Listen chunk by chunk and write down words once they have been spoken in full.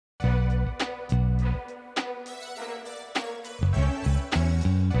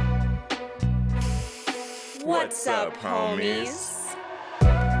What's up, homies?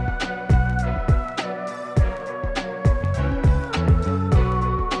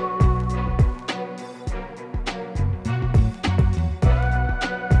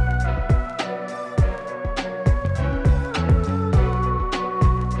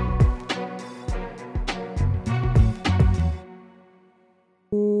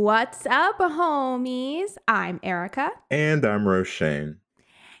 What's up, homies? I'm Erica. And I'm Roshane.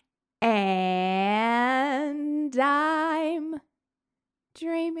 And I'm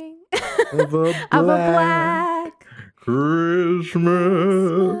dreaming Of a of a black Christmas.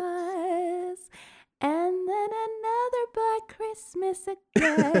 And then another black Christmas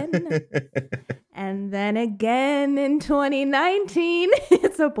again. And then again in 2019,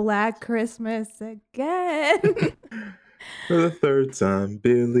 it's a black Christmas again. For the third time,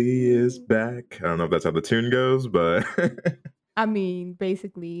 Billy is back. I don't know if that's how the tune goes, but I mean,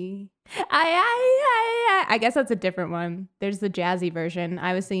 basically, I guess that's a different one. There's the jazzy version.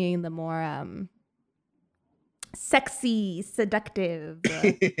 I was singing the more sexy, seductive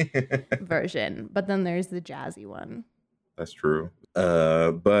version, but then there's the jazzy one. That's true.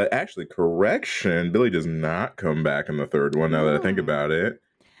 But actually, correction, Billy does not come back in the third one. Now that I think about it,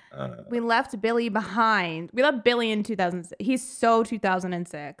 we left Billy behind. We left Billy in 2006. He's so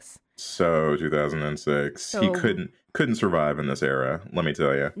 2006. So 2006, he couldn't survive in this era. Let me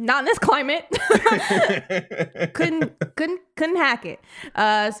tell you. Not in this climate. couldn't hack it.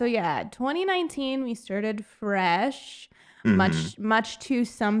 So yeah, 2019 we started fresh. Much to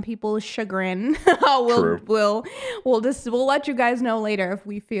some people's chagrin. We'll let you guys know later if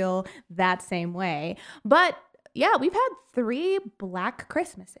we feel that same way. But yeah, we've had 3 Black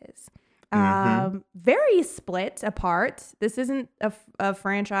Christmases. Very split apart. This isn't a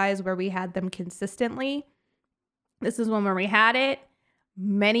franchise where we had them consistently. This is one where we had it.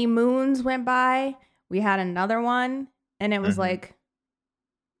 Many moons went by. We had another one, and it was like,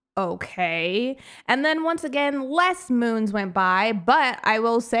 okay. And then once again, less moons went by. But I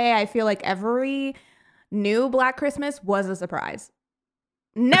will say, I feel like every new Black Christmas was a surprise.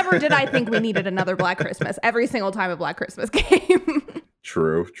 Never did I think we needed another Black Christmas. Every single time a Black Christmas came.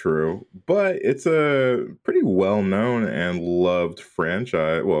 True. But it's a pretty well-known and loved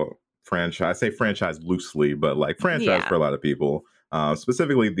franchise. Well, I say franchise loosely, but like franchise for a lot of people.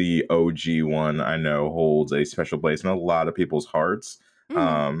 Specifically, the OG one I know holds a special place in a lot of people's hearts.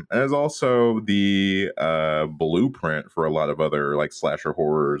 And it's also the blueprint for a lot of other like slasher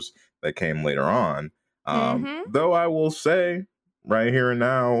horrors that came later on. Though I will say, right here and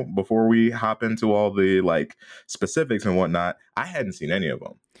now, before we hop into all the like specifics and whatnot, I hadn't seen any of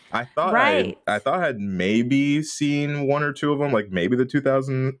them. I thought I had maybe seen 1 or 2 of them, like maybe the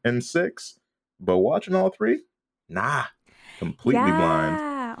 2006, but watching all 3, nah, completely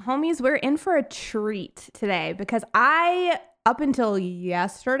blind. Homies, we're in for a treat today because I, up until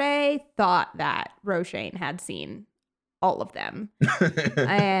yesterday, thought that Roshane had seen all of them.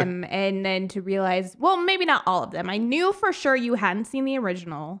 And then to realize, well, maybe not all of them. I knew for sure you hadn't seen the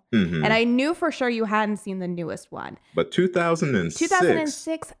original. And I knew for sure you hadn't seen the newest one. But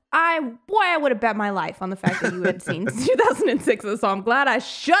 2006, I would have bet my life on the fact that you had seen 2006. So I'm glad I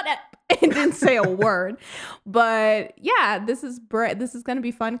shut up and didn't say a word. But yeah, this is going to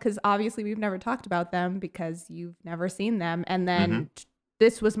be fun because obviously we've never talked about them because you've never seen them. And then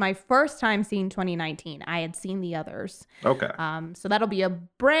this was my first time seeing 2019. I had seen the others. Okay. So that'll be a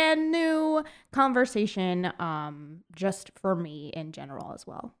brand new conversation just for me in general as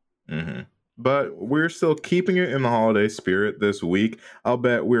well. But we're still keeping it in the holiday spirit this week. I'll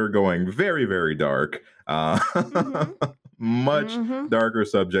bet we're going very, very dark. Much darker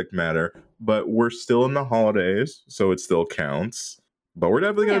subject matter. But we're still in the holidays, so it still counts. But we're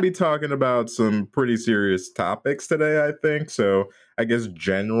definitely going to be talking about some pretty serious topics today, I think. So I guess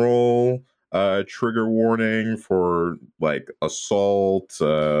general trigger warning for like assault,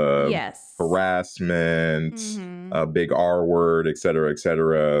 harassment, big R word, et cetera, et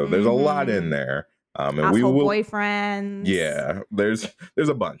cetera. There's a lot in there. And boyfriends. Yeah, there's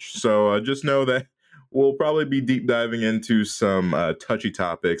a bunch. So just know that we'll probably be deep diving into some touchy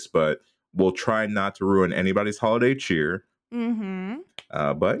topics, but we'll try not to ruin anybody's holiday cheer.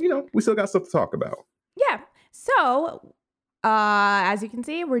 But, we still got stuff to talk about. Yeah. So, as you can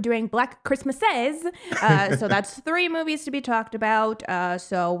see, we're doing Black Christmases. So that's 3 movies to be talked about.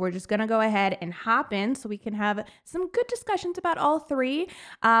 So we're just going to go ahead and hop in so we can have some good discussions about all 3.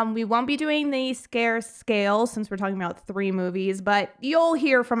 We won't be doing the scare scale since we're talking about 3 movies, but you'll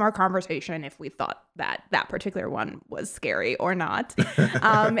hear from our conversation if we thought that particular one was scary or not.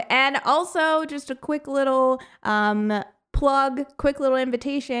 And also just a quick little quick little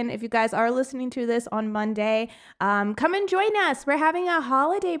invitation. If you guys are listening to this on Monday, come and join us. We're having a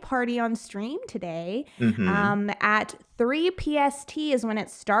holiday party on stream today. At 3 PST is when it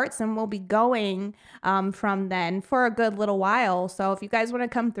starts, and we'll be going from then for a good little while. So if you guys want to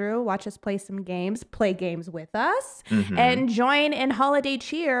come through, watch us play some games, play games with us, and join in holiday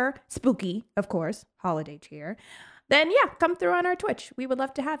cheer, spooky, of course, holiday cheer, then yeah, come through on our Twitch. We would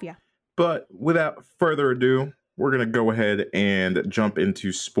love to have you. But without further ado, we're going to go ahead and jump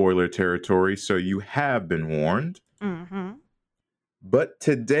into spoiler territory, so you have been warned. But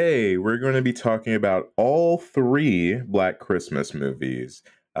today, we're going to be talking about all 3 Black Christmas movies.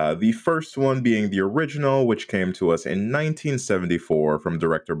 The first one being the original, which came to us in 1974 from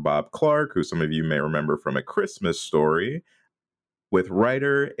director Bob Clark, who some of you may remember from A Christmas Story, with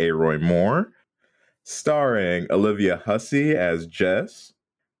writer A. Roy Moore, starring Olivia Hussey as Jess,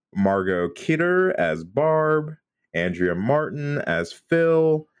 Margot Kidder as Barb, Andrea Martin as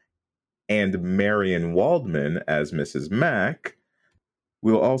Phil, and Marion Waldman as Mrs. Mack.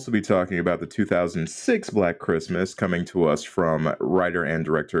 We'll also be talking about the 2006 Black Christmas, coming to us from writer and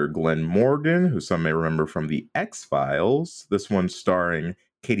director Glenn Morgan, who some may remember from The X-Files. This one starring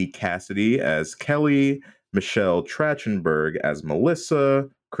Katie Cassidy as Kelly, Michelle Trachtenberg as Melissa,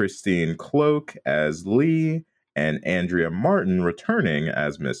 Christine Cloak as Lee, and Andrea Martin returning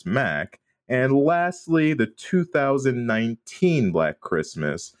as Miss Mack. And lastly, the 2019 Black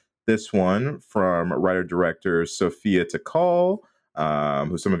Christmas. This one from writer-director Sophia Takal,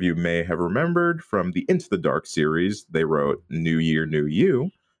 who some of you may have remembered from the Into the Dark series. They wrote New Year, New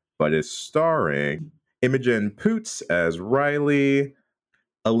You, but is starring Imogen Poots as Riley,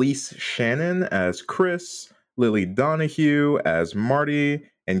 Elise Shannon as Chris, Lily Donahue as Marty,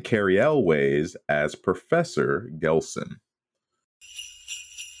 and Carrie Elways as Professor Gelson.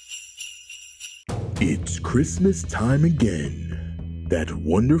 It's Christmas time again. That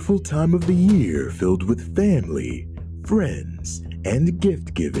wonderful time of the year filled with family, friends, and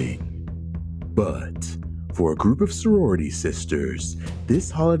gift giving. But for a group of sorority sisters,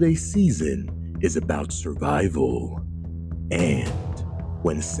 this holiday season is about survival. And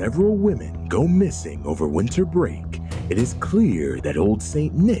when several women go missing over winter break, it is clear that old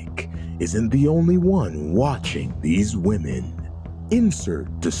Saint Nick isn't the only one watching these women.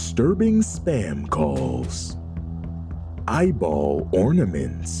 Insert disturbing spam calls, eyeball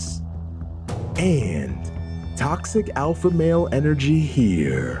ornaments, and toxic alpha male energy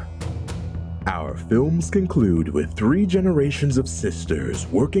here. Our films conclude with 3 generations of sisters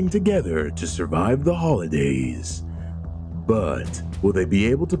working together to survive the holidays. But will they be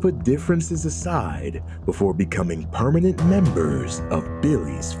able to put differences aside before becoming permanent members of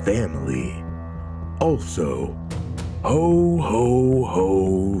Billy's family? Also, ho ho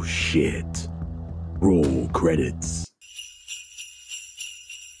ho shit. Roll credits.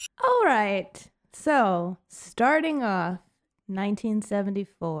 All right. So, starting off,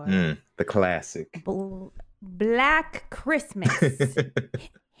 1974. The classic. Black Christmas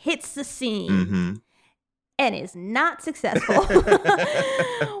hits the scene and is not successful,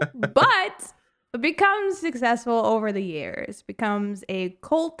 but becomes successful over the years, becomes a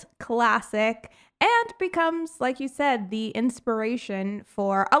cult classic, and becomes, like you said, the inspiration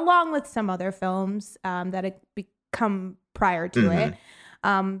for, along with some other films that have become prior to it,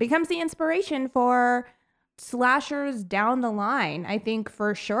 becomes the inspiration for slashers down the line. I think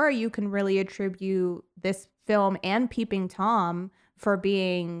for sure you can really attribute this film and Peeping Tom for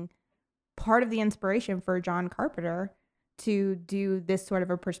being part of the inspiration for John Carpenter to do this sort of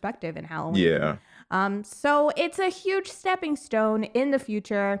a perspective in Halloween. Yeah. So it's a huge stepping stone in the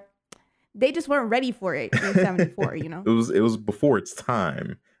future. They just weren't ready for it in 74, you know? It was before its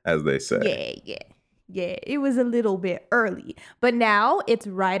time, as they say. Yeah, it was a little bit early, but now it's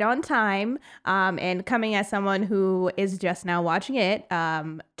right on time. And coming as someone who is just now watching it,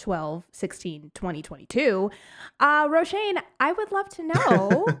 12/16/2022, Roshane, I would love to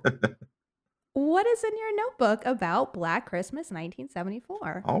know what is in your notebook about Black Christmas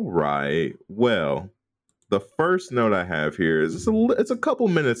 1974. All right. Well, the first note I have here is it's a couple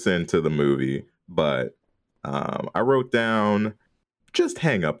minutes into the movie, but I wrote down, just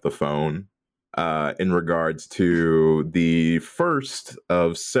hang up the phone. In regards to the first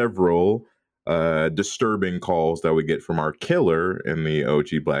of several disturbing calls that we get from our killer in the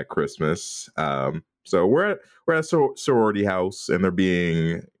OG Black Christmas. So we're at a sorority house, and they're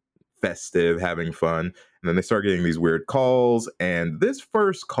being festive, having fun, and then they start getting these weird calls. And this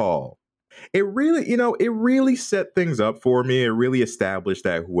first call, it really set things up for me. It really established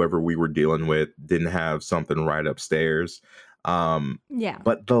that whoever we were dealing with didn't have something right upstairs.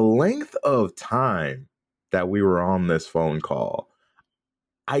 But the length of time that we were on this phone call,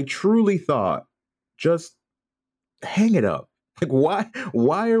 I truly thought, just hang it up. Like,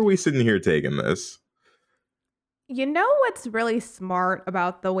 why are we sitting here taking this? You know what's really smart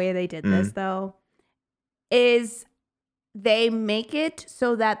about the way they did this, though, is they make it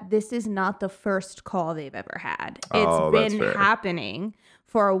so that this is not the first call they've ever had. It's been happening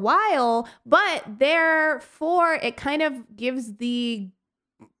for a while, but therefore it kind of gives the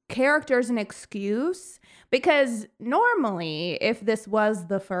characters an excuse, because normally if this was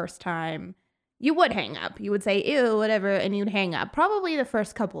the first time, you would hang up. You would say, ew, whatever, and you'd hang up probably the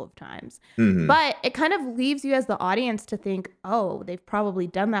first couple of times. But it kind of leaves you as the audience to think, oh, they've probably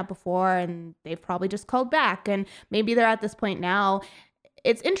done that before and they've probably just called back. And maybe they're at this point now.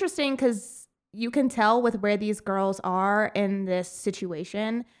 It's interesting because you can tell with where these girls are in this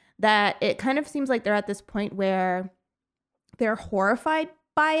situation that it kind of seems like they're at this point where they're horrified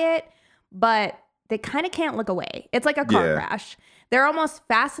by it, but they kind of can't look away. It's like a car crash. They're almost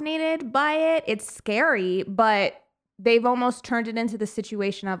fascinated by it. It's scary, but they've almost turned it into the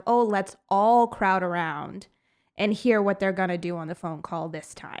situation of, oh, let's all crowd around and hear what they're going to do on the phone call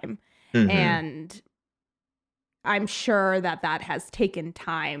this time. And I'm sure that has taken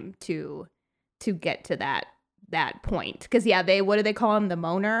time to get to that point. Because, what do they call him? The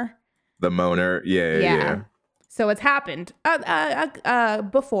moaner? The moaner, yeah. So it's happened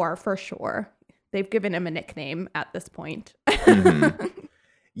before, for sure. They've given him a nickname at this point.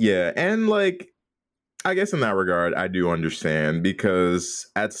 Yeah, and like, I guess in that regard, I do understand, because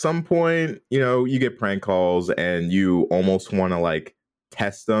at some point, you get prank calls and you almost want to like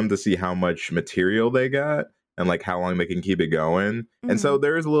test them to see how much material they got and like how long they can keep it going. And so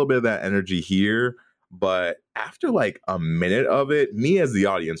there is a little bit of that energy here. But after like a minute of it, me as the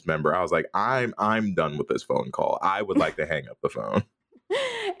audience member, I was like, I'm done with this phone call. I would like to hang up the phone.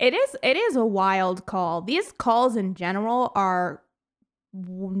 It is a wild call. These calls in general are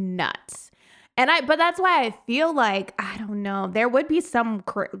nuts. But that's why I feel like, I don't know, there would be some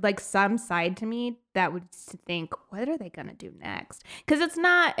side to me that would think, what are they going to do next? Because it's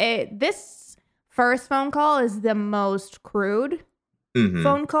not, this first phone call is the most crude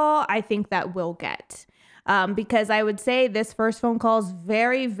phone call I think that we'll get. Because I would say this first phone call is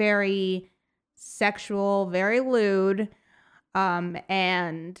very, very sexual, very lewd.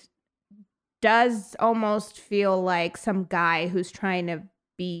 And does almost feel like some guy who's trying to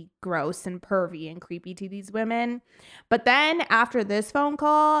be gross and pervy and creepy to these women. But then after this phone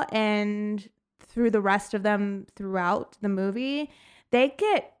call and through the rest of them throughout the movie, they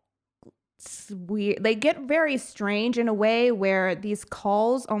get weird. They get very strange in a way where these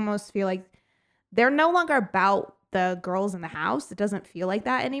calls almost feel like they're no longer about the girls in the house. It doesn't feel like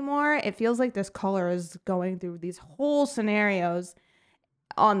that anymore. It feels like this caller is going through these whole scenarios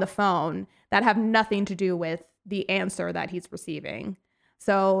on the phone that have nothing to do with the answer that he's receiving.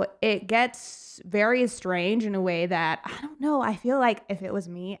 So it gets very strange in a way that, I don't know, I feel like if it was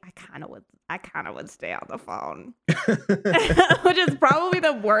me, I kind of would stay on the phone. Which is probably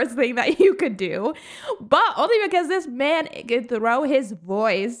the worst thing that you could do. But only because this man can throw his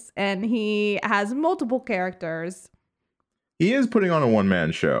voice and he has multiple characters. He is putting on a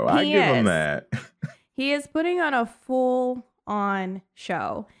one-man show. I give him that. He is putting on a full-on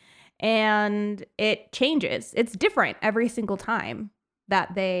show. And it changes. It's different every single time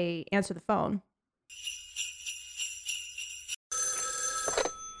that they answer the phone.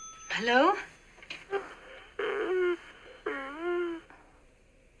 Hello?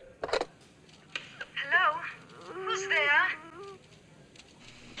 Hello? Who's there?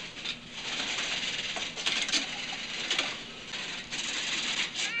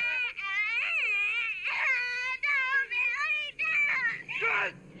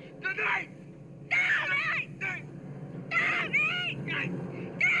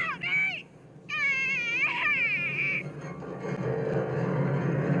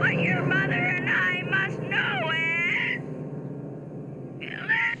 But your mother and I must know it.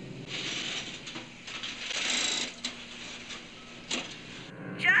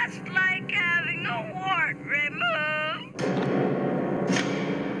 Just like having a wart removed.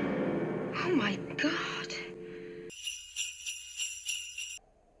 Oh my God.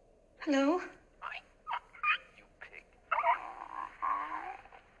 Hello? You pig.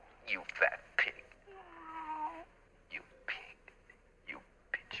 You fat pig. You pig. You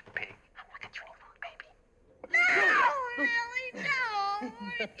bitch pig. I'm looking through your phone, baby. No, really, no.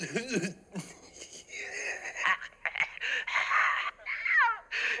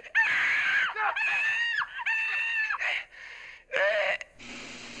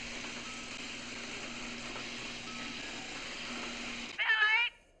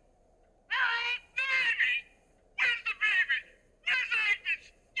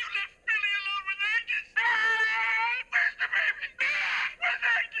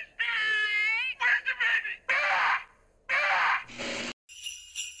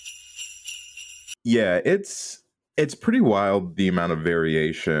 Yeah, it's pretty wild the amount of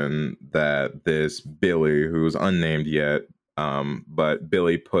variation that this Billy, who's unnamed yet, but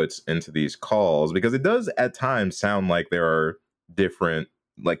Billy puts into these calls because it does at times sound like there are different,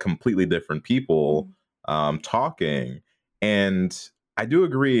 like completely different people talking. And I do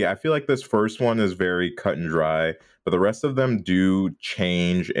agree. I feel like this first one is very cut and dry, but the rest of them do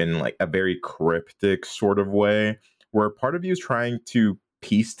change in like a very cryptic sort of way, where part of you is trying to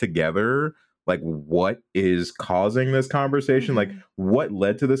piece together like what is causing this conversation, like what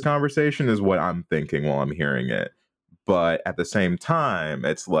led to this conversation is what I'm thinking while I'm hearing it. But at the same time,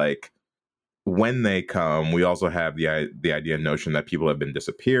 it's like when they come, we also have the idea and notion that people have been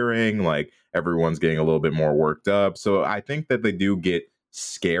disappearing, like everyone's getting a little bit more worked up. So I think that they do get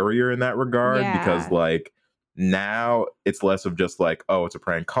scarier in that regard because Yeah. like now it's less of just like, oh, it's a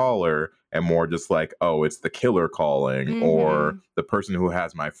prank caller, and more just like, oh, it's the killer calling, or the person who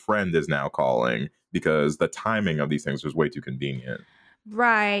has my friend is now calling, because the timing of these things was way too convenient.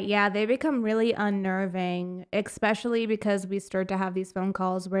 Right. Yeah. They become really unnerving, especially because we start to have these phone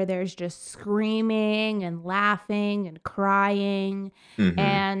calls where there's just screaming and laughing and crying. Hmm.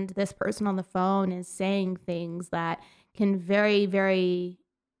 And this person on the phone is saying things that can very, very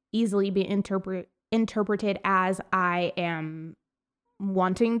easily be interpreted as I am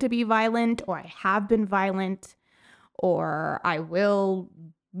wanting to be violent, or I have been violent, or I will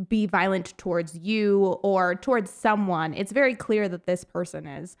be violent towards you or towards someone. It's very clear that this person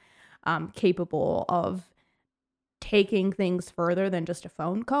is capable of taking things further than just a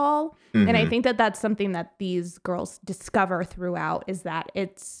phone call. And I Hmm. think that that's something that these girls discover throughout, is that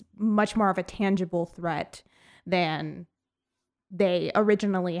it's much more of a tangible threat than they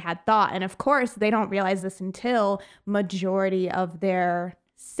originally had thought. And of course, they don't realize this until majority of their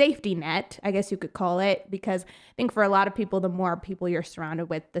safety net, I guess you could call it, because I think for a lot of people, the more people you're surrounded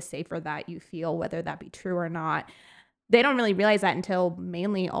with, the safer that you feel, whether that be true or not. They don't really realize that until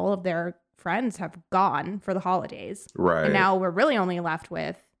mainly all of their friends have gone for the holidays. And Right. now we're really only left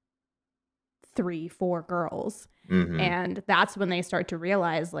with 3, 4 girls. Hmm. And that's when they start to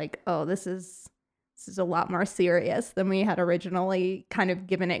realize, like, oh, this is a lot more serious than we had originally kind of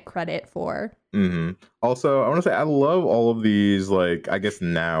given it credit for. Hmm. Also, I want to say I love all of these. Like, I guess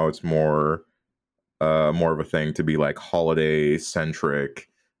now it's more of a thing to be like holiday centric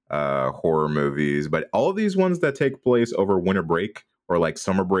horror movies, but all of these ones that take place over winter break or like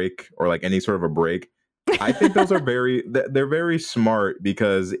summer break or like any sort of a break, I think those are they're very smart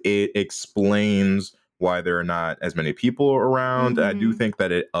because it explains why there are not as many people around. I do Mm-hmm. think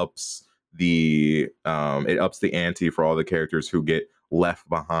that it ups the ante for all the characters who get left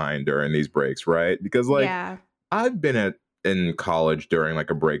behind during these breaks, right? Because like Yeah. I've been at in college during like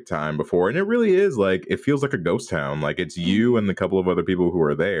a break time before, and it really is like it feels like a ghost town. Like it's you Mm-hmm. and the couple of other people who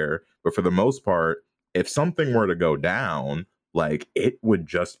are there, but for the most part, if something were to go down, like it would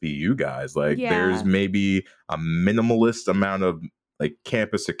just be you guys. Like there's Yeah. maybe a minimalist amount of like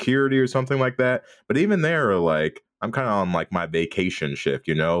campus security or something like that, but even there, like I'm kind of on like my vacation shift,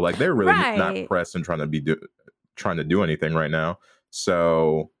 you know, like they're really not Right. pressed and trying to do anything right now.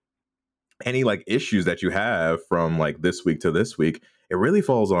 So any like issues that you have from like this week to this week, it really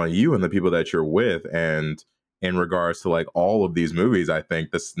falls on you and the people that you're with. And in regards to like all of these movies, I think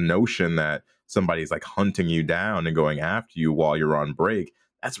this notion that somebody's like hunting you down and going after you while you're on break,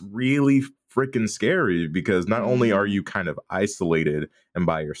 that's really freaking scary because not only are Mm-hmm. you kind of isolated and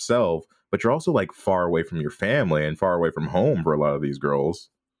by yourself, but you're also like far away from your family and far away from home for a lot of these girls.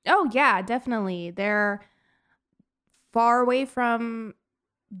 Oh, yeah, definitely. They're far away from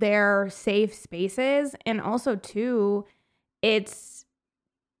their safe spaces. And also, too, it's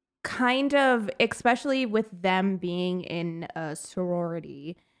kind of, especially with them being in a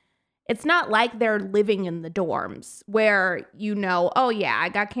sorority, it's not like they're living in the dorms where, oh yeah, I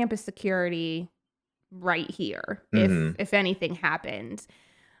got campus security right here Hmm. if anything happens.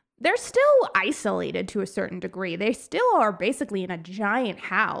 They're still isolated to a certain degree. They still are basically in a giant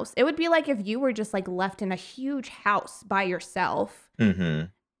house. It would be like if you were just like left in a huge house by yourself Hmm.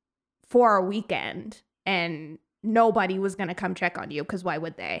 for a weekend and nobody was going to come check on you, because why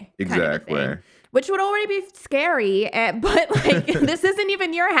would they, kind of a Exactly. thing, which would already be scary. But like this isn't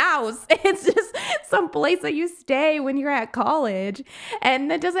even your house. It's just some place that you stay when you're at college.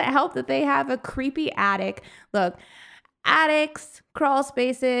 And it doesn't help that they have a creepy attic. Look, attics, crawl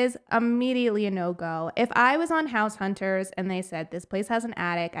spaces, immediately a no-go. If I was on House Hunters and they said this place has an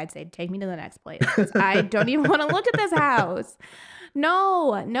attic, I'd say take me to the next place, because I don't even want to look at this house.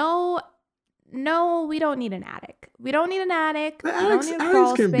 No, no, no, we don't need an attic. We don't need an attic. The We don't attics, need a attics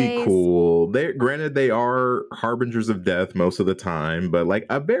crawl can be space. cool. They granted they are harbingers of death most of the time, but like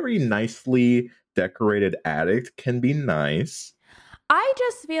a very nicely decorated attic can be nice. I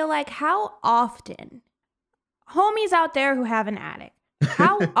just feel like how often, homies out there who have an attic,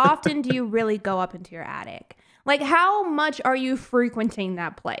 how often do you really go up into your attic? Like, how much are you frequenting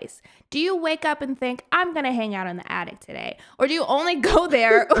that place? Do you wake up and think, I'm going to hang out in the attic today? Or do you only go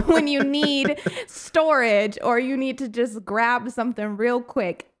there when you need storage or you need to just grab something real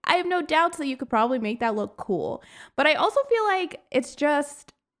quick? I have no doubts that you could probably make that look cool. But I also feel like it's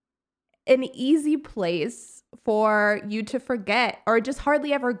just an easy place for you to forget or just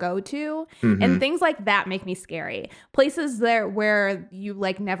hardly ever go to. And things like that make me scary. Places there where you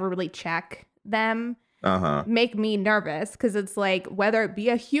like never really check them make me nervous, because it's like, whether it be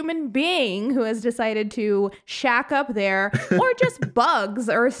a human being who has decided to shack up there or just bugs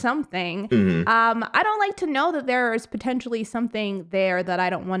or something, I don't like to know that there is potentially something there that I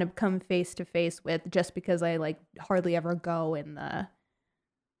don't want to come face to face with just because I like hardly ever go in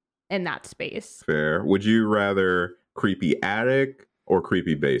that space. Fair. Would you rather creepy attic or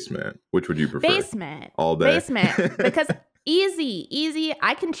creepy basement? Which would you prefer? Basement. All day? Basement. Because easy.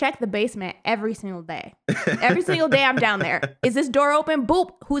 I can check the basement every single day. Every single day I'm down there. Is this door open?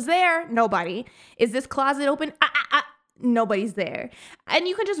 Boop. Who's there? Nobody. Is this closet open? Nobody's there. And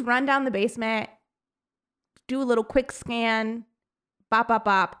you can just run down the basement, do a little quick scan. Bop, bop,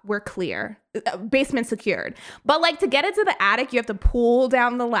 bop. We're clear. Basement secured. But like, to get into the attic, you have to pull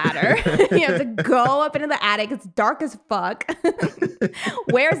down the ladder. You have to go up into the attic. It's dark as fuck.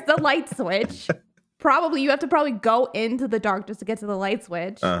 Where's the light switch? You have to go into the dark just to get to the light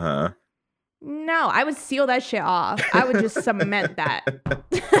switch. No, I would seal that shit off. I would just cement that.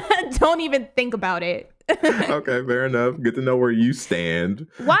 Don't even think about it. Okay, fair enough. Good to know where you stand.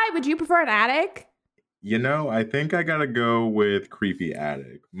 Why would you prefer an attic? You know, I think I gotta go with creepy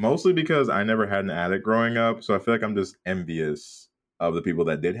attic. Mostly because I never had an attic growing up, so I feel like I'm just envious of the people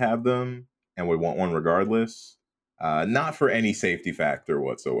that did have them and would want one regardless. Not for any safety factor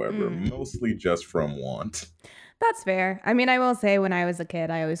whatsoever, mostly just from want. That's fair. I mean, I will say when I was a kid,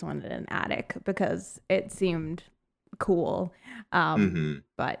 I always wanted an attic because it seemed cool.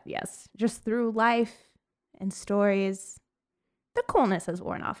 But yes, just through life and stories, the coolness has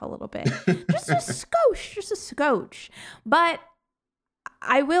worn off a little bit. Just a scotch. But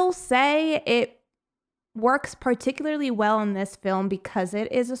I will say it works particularly well in this film because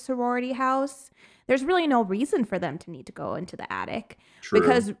it is a sorority house. There's really no reason for them to need to go into the attic. True.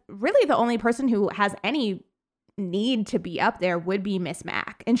 Because really the only person who has any need to be up there would be Miss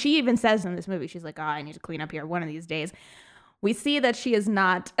Mac. And she even says in this movie, she's like, I need to clean up here one of these days. We see that she is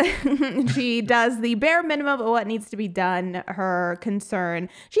not, she does the bare minimum of what needs to be done, her concern.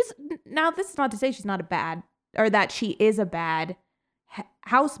 Now this is not to say she's not a bad, or that she is a bad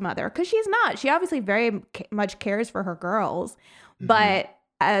house mother, because she's not. She obviously very much cares for her girls. But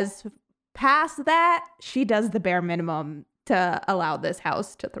as past that, she does the bare minimum to allow this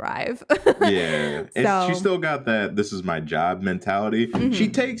house to thrive. Yeah. So, she still got that this is my job mentality. She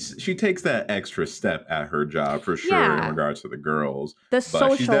takes that extra step at her job for sure in regards to the girls. The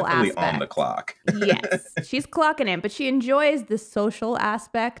social she's definitely aspect. On the clock. Yes. She's clocking in, but she enjoys the social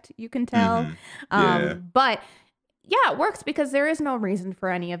aspect, you can tell. But yeah, it works because there is no reason for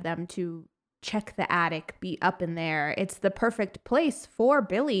any of them to check the attic, be up in there. It's the perfect place for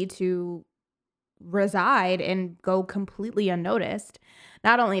Billy to reside and go completely unnoticed.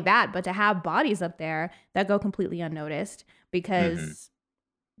 Not only that, but to have bodies up there that go completely unnoticed, because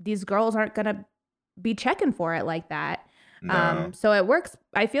these girls aren't gonna be checking for it like that. No. So it works.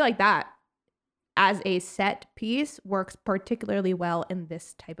 I feel like that as a set piece works particularly well in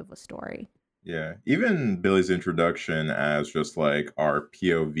this type of a story. Yeah, even Billy's introduction as just like our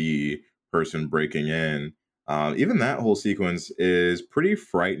POV person breaking in, even that whole sequence is pretty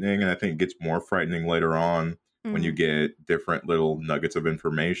frightening, and I think it gets more frightening later on when you get different little nuggets of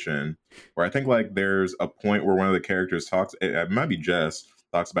information, where I think like there's a point where one of the characters talks, it might be Jess,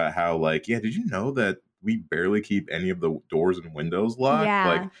 talks about how like, yeah, did you know that we barely keep any of the doors and windows locked? Yeah.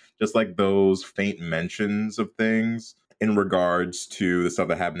 Like just like those faint mentions of things in regards to the stuff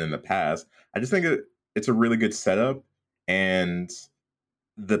that happened in the past. I just think it's a really good setup, and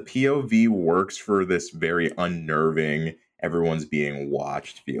the POV works for this very unnerving, everyone's being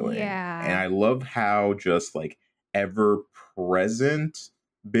watched feeling. Yeah. And I love how just like ever present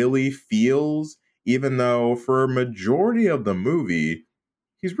Billy feels, even though for a majority of the movie,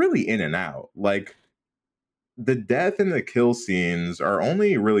 he's really in and out. Like the death and the kill scenes are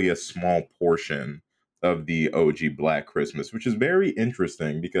only really a small portion of the OG Black Christmas, which is very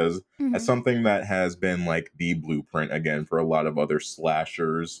interesting because that's something that has been like the blueprint again for a lot of other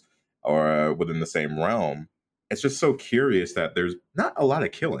slashers or within the same realm. It's just so curious that there's not a lot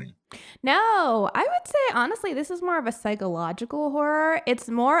of killing. No, I would say honestly, this is more of a psychological horror. It's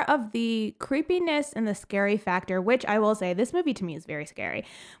more of the creepiness and the scary factor, which I will say this movie to me is very scary.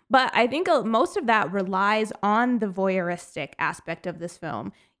 But I think most of that relies on the voyeuristic aspect of this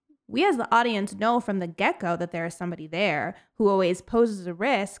film. We as the audience know from the get-go that there is somebody there who always poses a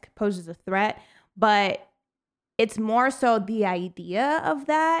risk, poses a threat, but it's more so the idea of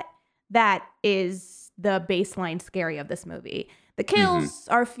that that is the baseline scary of this movie. The kills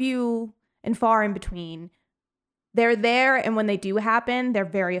are few and far in between. They're there, and when they do happen, they're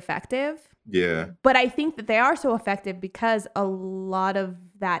very effective. Yeah. But I think that they are so effective because a lot of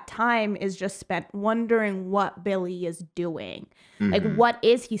that time is just spent wondering what Billy is doing. Like, what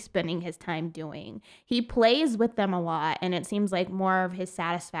is he spending his time doing? He plays with them a lot, and it seems like more of his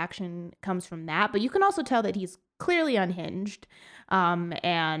satisfaction comes from that. But you can also tell that he's clearly unhinged,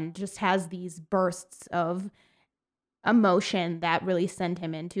 and just has these bursts of emotion that really send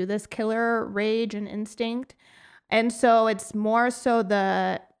him into this killer rage and instinct. And so it's more so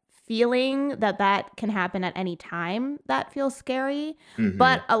the feeling that can happen at any time that feels scary.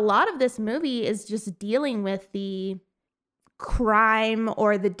 But a lot of this movie is just dealing with the crime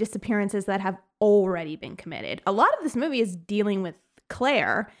or the disappearances that have already been committed. A lot of this movie is dealing with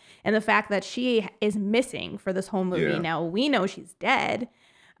Claire and the fact that she is missing for this whole movie. Yeah. Now we know she's dead,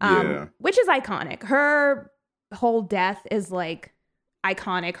 Yeah. which is iconic. Her whole death is like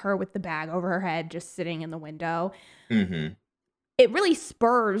iconic. Her with the bag over her head, just sitting in the window. It really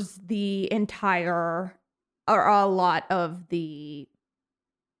spurs the entire, or a lot of the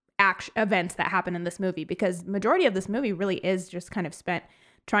events that happen in this movie, because majority of this movie really is just kind of spent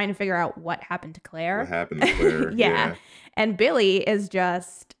trying to figure out what happened to Claire. What happened to Claire? Yeah. And Billy is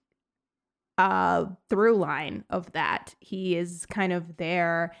just a through line of that. He is kind of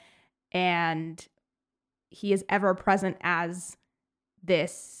there, and he is ever present as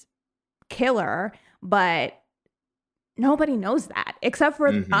this killer, but nobody knows that except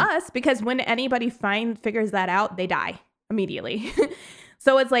for us, because when anybody figures that out, they die immediately.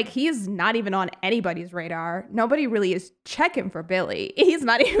 So it's like he's not even on anybody's radar. Nobody really is checking for Billy. He's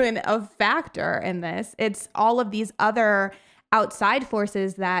not even a factor in this. It's all of these other outside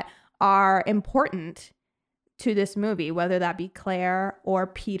forces that are important to this movie, whether that be Claire or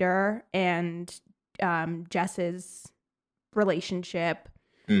Peter and Jess's relationship,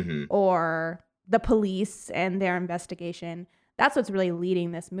 or the police and their investigation. That's what's really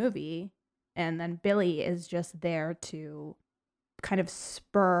leading this movie. And then Billy is just there to kind of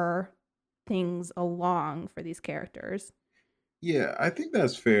spur things along for these characters. Yeah, I think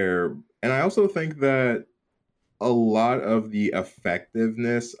that's fair. And I also think that a lot of the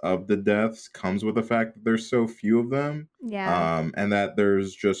effectiveness of the deaths comes with the fact that there's so few of them. Yeah. And that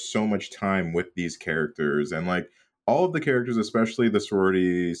there's just so much time with these characters. And like all of the characters, especially the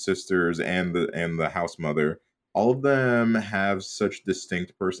sorority sisters and the house mother, all of them have such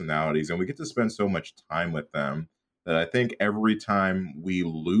distinct personalities, and we get to spend so much time with them that I think every time we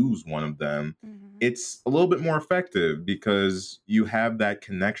lose one of them, it's a little bit more effective because you have that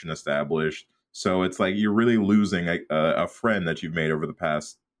connection established. So it's like you're really losing a friend that you've made over the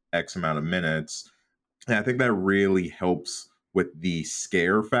past X amount of minutes. And I think that really helps with the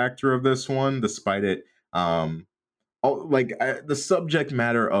scare factor of this one, despite it. The subject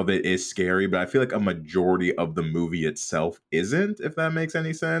matter of it is scary, but I feel like a majority of the movie itself isn't, if that makes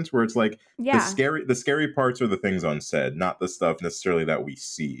any sense, where it's like the scary parts are the things unsaid, not the stuff necessarily that we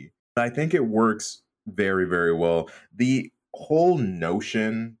see. But I think it works very, very well. The whole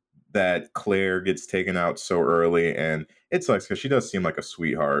notion that Claire gets taken out so early, and it sucks because she does seem like a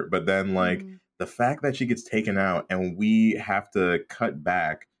sweetheart, but then like the fact that she gets taken out and we have to cut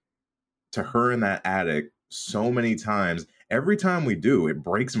back to her in that attic so many times. Every time we do, it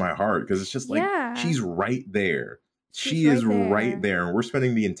breaks my heart because it's just like she's right there. She is right there. And we're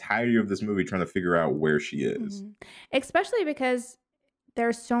spending the entirety of this movie trying to figure out where she is. Especially because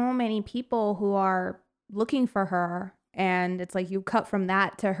there's so many people who are looking for her. And it's like you cut from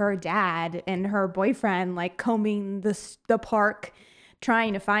that to her dad and her boyfriend like combing the park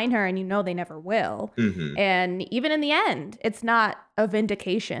trying to find her, and you know they never will. And even in the end, it's not a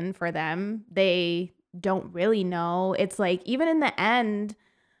vindication for them. They don't really know. It's like even in the end,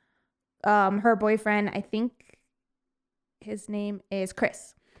 her boyfriend, I think his name is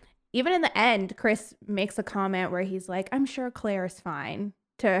Chris. Even in the end, Chris makes a comment where he's like, I'm sure Claire's fine,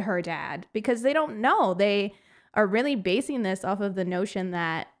 to her dad, because they don't know. They are really basing this off of the notion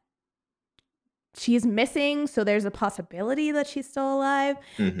that she's missing, so there's a possibility that she's still alive.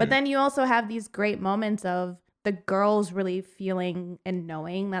 But then you also have these great moments of the girls really feeling and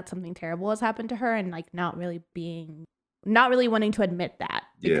knowing that something terrible has happened to her, and like not really wanting to admit that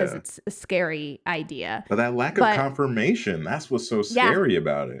because Yeah. it's a scary idea. But that lack of confirmation, that's what's so scary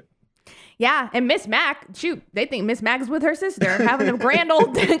about it. Yeah, and Miss Mac, shoot, they think Miss Mac's with her sister having a grand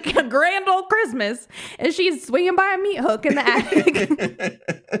old Christmas, and she's swinging by a meat hook in the attic.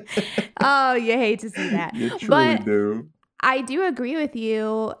 Oh, you hate to see that. You truly do. I do agree with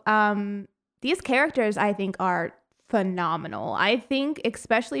you. These characters, I think, are phenomenal. I think,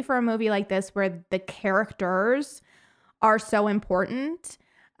 especially for a movie like this where the characters are so important,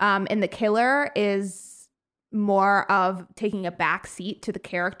 and the killer is more of taking a back seat to the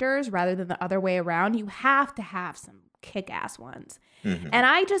characters rather than the other way around, you have to have some kick-ass ones. Mm-hmm. And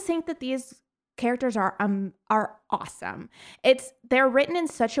I just think that these characters are awesome. They're written in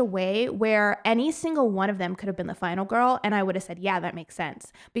such a way where any single one of them could have been the final girl, and I would have said, yeah, that makes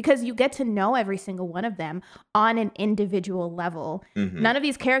sense. Because you get to know every single one of them on an individual level. Mm-hmm. None of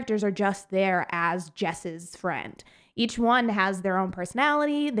these characters are just there as Jess's friend. Each one has their own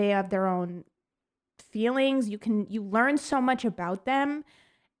personality. They have their own feelings. You learn so much about them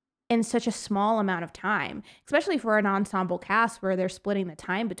in such a small amount of time, especially for an ensemble cast where they're splitting the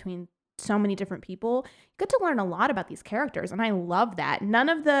time between so many different people. You get to learn a lot about these characters, and I love that. None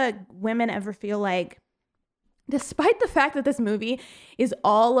of the women ever feel like, despite the fact that this movie is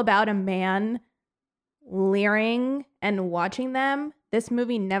all about a man leering and watching them, this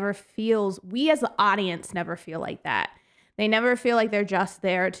movie never feels, we as the audience never feel like that. They never feel like they're just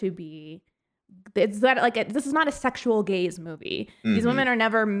there to be, it's that like this is not a sexual gaze movie. Mm-hmm. These women are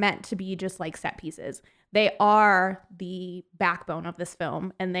never meant to be just like set pieces. They are the backbone of this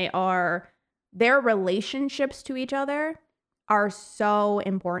film, and their relationships to each other are so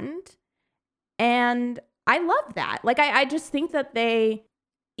important. And I love that. Like I just think that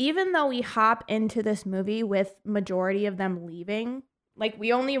even though we hop into this movie with majority of them leaving, like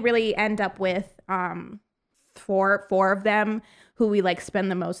we only really end up with four of them who we like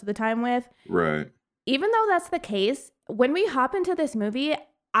spend the most of the time with. Right. Even though that's the case, when we hop into this movie,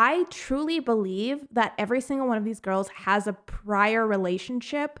 I truly believe that every single one of these girls has a prior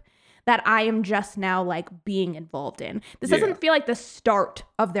relationship that I am just now like being involved in. This doesn't feel like the start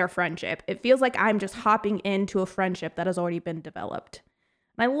of their friendship. It feels like I'm just hopping into a friendship that has already been developed.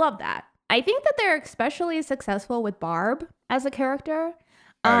 And I love that. I think that they're especially successful with Barb as a character.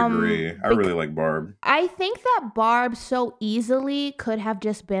 I agree. I really like Barb. I think that Barb so easily could have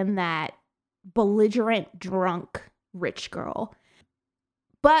just been that belligerent, drunk, rich girl.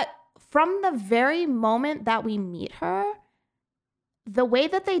 But from the very moment that we meet her, the way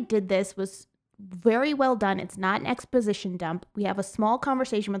that they did this was very well done. It's not an exposition dump. We have a small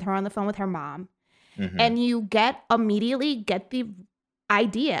conversation with her on the phone with her mom. Mm-hmm. And you immediately get the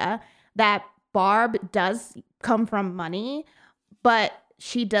idea that Barb does come from money, but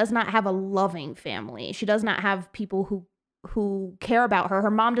she does not have a loving family. She does not have people who care about her.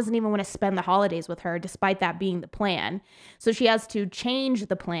 Her mom doesn't even want to spend the holidays with her, despite that being the plan. So she has to change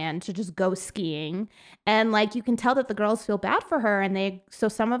the plan to just go skiing. And like, you can tell that the girls feel bad for her, and so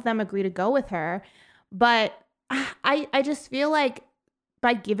some of them agree to go with her. But I just feel like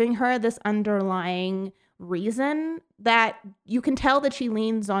by giving her this underlying reason, that you can tell that she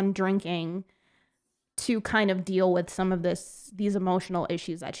leans on drinking to kind of deal with some of these emotional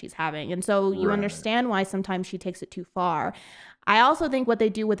issues that she's having. And so you understand why sometimes she takes it too far. I also think what they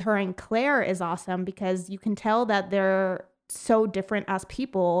do with her and Claire is awesome, because you can tell that they're so different as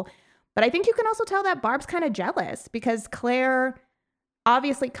people. But I think you can also tell that Barb's kind of jealous, because Claire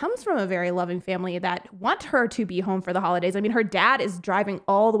obviously comes from a very loving family that want her to be home for the holidays. I mean, her dad is driving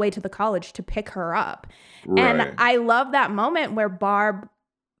all the way to the college to pick her up. Right. And I love that moment where Barb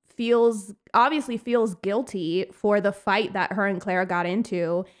obviously feels guilty for the fight that her and Claire got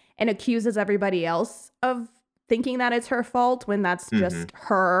into, and accuses everybody else of thinking that it's her fault, when that's just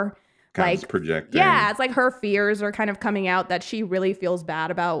her kind of projecting. Yeah, it's like her fears are kind of coming out, that she really feels bad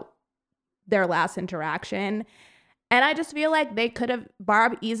about their last interaction. And I just feel like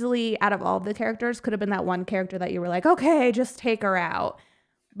Barb easily, out of all of the characters, could have been that one character that you were like, okay, just take her out.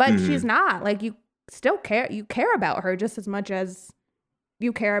 But she's not. Like, you still care. You care about her just as much as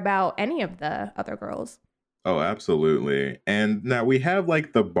you care about any of the other girls. Oh, absolutely. And now we have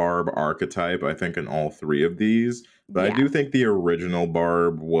like the Barb archetype, I think, in all three of these. But I do think the original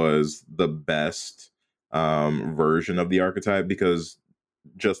Barb was the best version of the archetype, because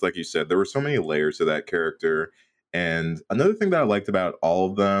just like you said, there were so many layers to that character. And another thing that I liked about all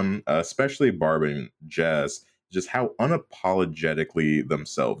of them, especially Barb and Jess, just how unapologetically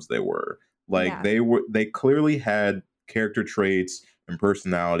themselves they were. Like they clearly had character traits and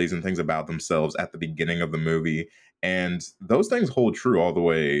personalities and things about themselves at the beginning of the movie. And those things hold true all the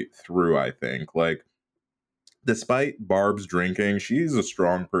way through, I think. Like, despite Barb's drinking, she's a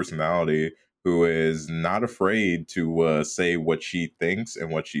strong personality who is not afraid to say what she thinks and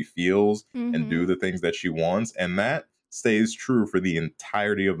what she feels and do the things that she wants. And that stays true for the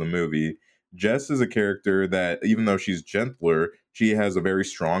entirety of the movie. Jess is a character that, even though she's gentler, she has a very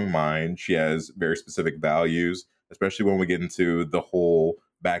strong mind. She has very specific values, especially when we get into the whole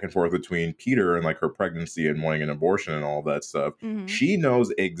back and forth between Peter and like her pregnancy and wanting an abortion and all that stuff. She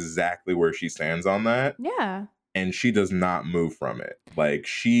knows exactly where she stands on that. Yeah. And she does not move from it. Like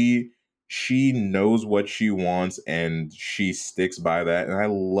she knows what she wants and she sticks by that. And I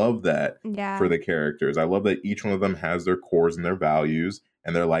love that for the characters. I love that each one of them has their cores and their values.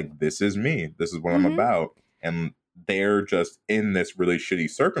 And they're like, this is me. This is what I'm about. And they're just in this really shitty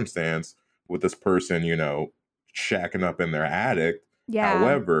circumstance with this person, you know, shacking up in their attic. Yeah.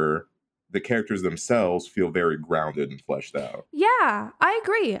 However, the characters themselves feel very grounded and fleshed out. Yeah, I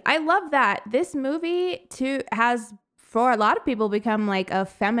agree. I love that. This movie too has, for a lot of people, become like a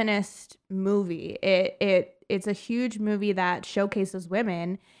feminist movie. It's a huge movie that showcases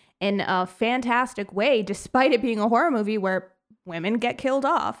women in a fantastic way, despite it being a horror movie where women get killed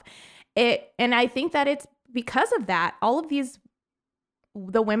off. And I think that it's because of that. All of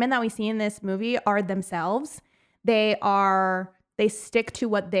the women that we see in this movie are themselves. They stick to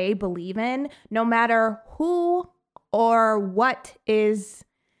what they believe in, no matter who or what is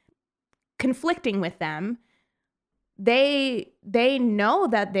conflicting with them. They know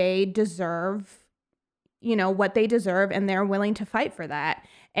that they deserve, you know, what they deserve, and they're willing to fight for that.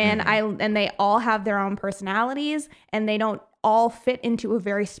 And and they all have their own personalities, and they don't all fit into a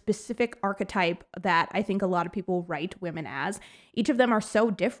very specific archetype that I think a lot of people write women as. Each of them are so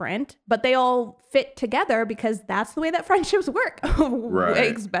different, but they all fit together because that's the way that friendships work.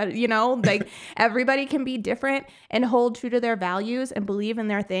 Right. You know, like everybody can be different and hold true to their values and believe in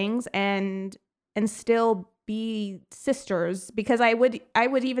their things and still be sisters. Because I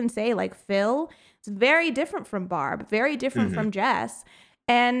would even say like Phil is very different from Barb, very different from Jess.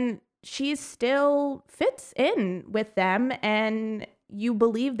 And she still fits in with them, and you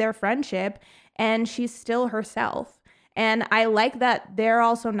believe their friendship, and she's still herself. And I like that they're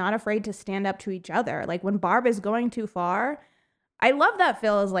also not afraid to stand up to each other. Like when Barb is going too far, I love that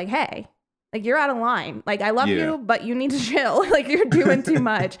Phil is like, hey, like you're out of line. Like I love you, but you need to chill. Like you're doing too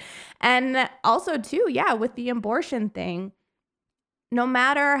much. And also too, yeah, with the abortion thing, no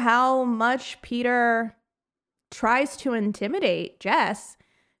matter how much Peter tries to intimidate Jess,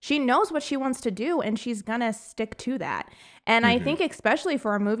 she knows what she wants to do, and she's gonna stick to that. And I think especially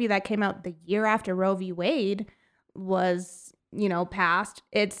for a movie that came out the year after Roe v. Wade was, you know, passed,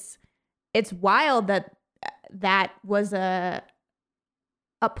 it's wild that was a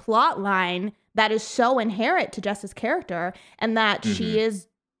plot line that is so inherent to Jess's character, and that she is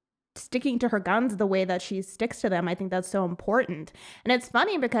sticking to her guns the way that she sticks to them. I think that's so important. And it's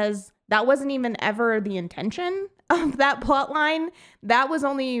funny because that wasn't even ever the intention of that plot line. That was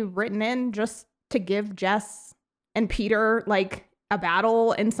only written in just to give Jess and Peter like a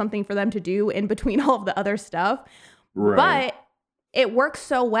battle and something for them to do in between all of the other stuff. Right. But it works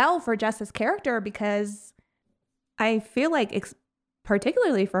so well for Jess's character because I feel like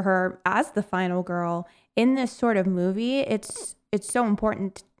particularly for her as the final girl in this sort of movie, it's so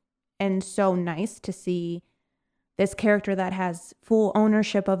important and so nice to see this character that has full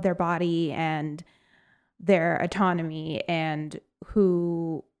ownership of their body and their autonomy, and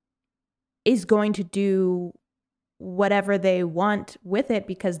who is going to do whatever they want with it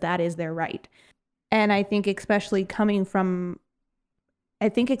because that is their right. And I think especially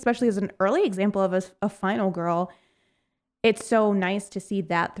as an early example of a final girl, it's so nice to see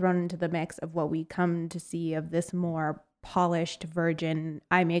that thrown into the mix of what we come to see of this more polished virgin,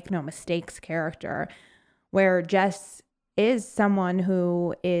 I make no mistakes character, where Jess is someone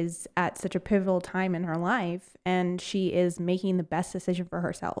who is at such a pivotal time in her life, and she is making the best decision for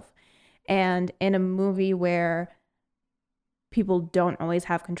herself. And in a movie where people don't always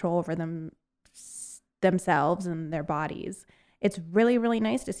have control over themselves and their bodies, it's really, really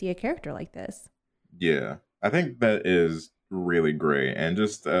nice to see a character like this. Yeah, I think that is really great, and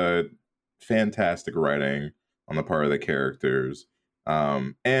just fantastic writing on the part of the characters.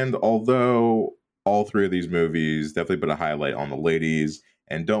 And although all three of these movies definitely put a highlight on the ladies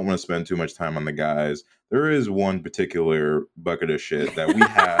and don't want to spend too much time on the guys, there is one particular bucket of shit that we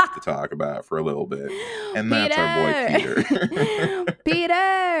have to talk about for a little bit, and that's our boy Peter.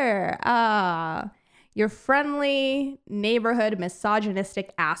 Peter! Your friendly neighborhood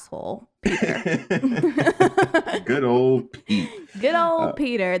misogynistic asshole, Peter. Good old Pete. Good old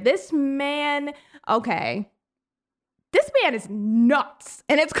Peter. This man, okay. this man is nuts.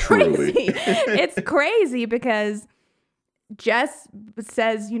 And it's crazy. It's crazy because Jess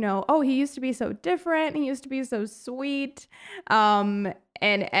says, you know, oh, he used to be so different. He used to be so sweet. And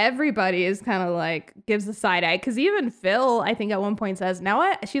everybody is kind of like gives a side eye because even Phil, I think at one point says, now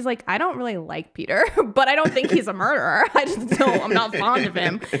what? She's like, I don't really like Peter, but I don't think he's a murderer. I just don't, I'm not fond of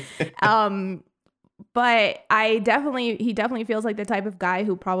him. But he definitely feels like the type of guy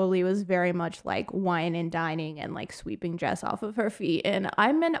who probably was very much like wine and dining and like sweeping Jess off of her feet. And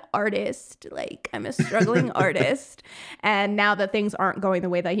I'm an artist, like I'm a struggling artist. And now that things aren't going the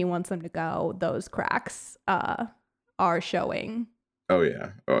way that he wants them to go, those cracks are showing. Oh yeah.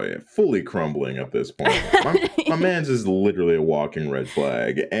 Fully crumbling at this point. My man's is literally a walking red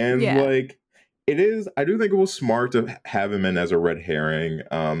flag. And like it is, I do think it was smart to have him in as a red herring.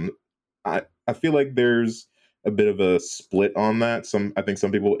 I feel like there's a bit of a split on that. I think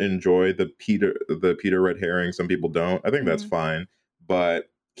some people enjoy the Peter red herring. Some people don't. I think that's fine. But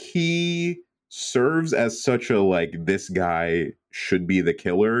he serves as such a like, this guy should be the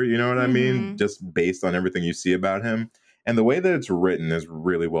killer. You know what I mean? Just based on everything you see about him. And the way that it's written is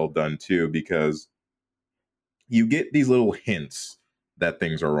really well done too, because you get these little hints that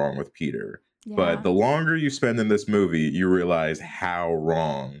things are wrong with Peter. Yeah. But the longer you spend in this movie, you realize how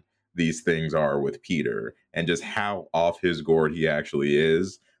wrong these things are with Peter and just how off his gourd he actually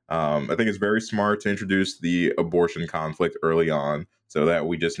is. I think it's very smart to introduce the abortion conflict early on so that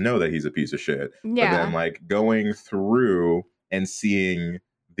we just know that he's a piece of shit. Yeah. But then like going through and seeing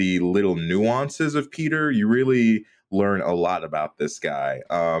the little nuances of Peter, you really learn a lot about this guy.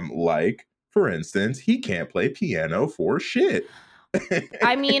 Like, for instance, he can't play piano for shit.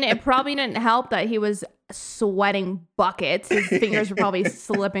 I mean, it probably didn't help that he was sweating buckets. His fingers were probably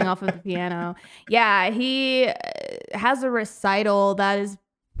slipping off of the piano. Yeah, he has a recital that is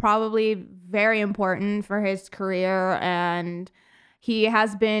probably very important for his career, and he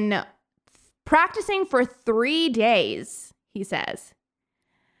has been practicing for 3 days, he says.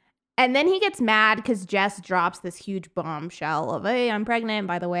 And then he gets mad because Jess drops this huge bombshell of, hey, I'm pregnant.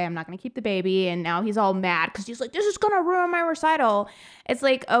 By the way, I'm not going to keep the baby. And now he's all mad because he's like, this is going to ruin my recital. It's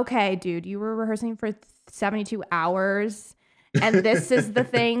like, okay, dude, you were rehearsing for 72 hours. And this is the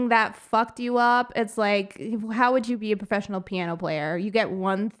thing that fucked you up. It's like, how would you be a professional piano player? You get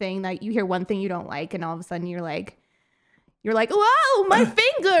one thing that you hear one thing you don't like. And all of a sudden you're like, whoa, my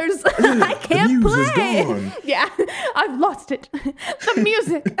fingers, I can't play. Yeah, I've lost it. The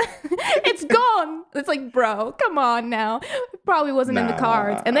music, it's gone. It's like, bro, come on now. It probably wasn't in the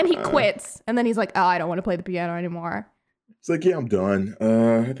cards. And then he quits. And then he's like, oh, I don't want to play the piano anymore. It's like, yeah, I'm done.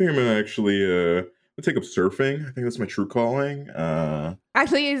 I think I'm going to actually take up surfing. I think that's my true calling.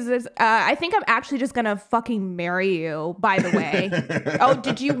 Actually, I think I'm actually just gonna fucking marry you, by the way. Oh,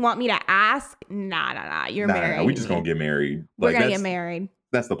 did you want me to ask? Nah. You're married. Nah, we just gonna get married. We're gonna get married.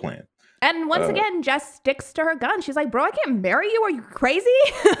 That's the plan. And once again, Jess sticks to her gun. She's like, bro, I can't marry you. Are you crazy?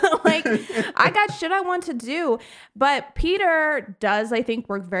 Like, I got shit I want to do. But Peter does, I think,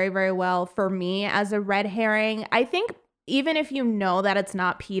 work very, very well for me as a red herring. I think even if you know that it's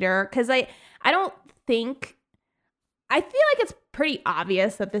not Peter, because I don't think, I feel like it's pretty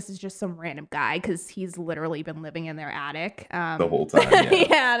obvious that this is just some random guy because he's literally been living in their attic the whole time.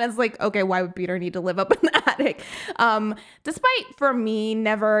 Yeah, and it's like, okay, why would Peter need to live up in the attic? Despite, for me,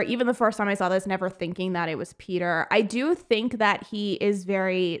 never, even the first time I saw this, never thinking that it was Peter. I do think that he is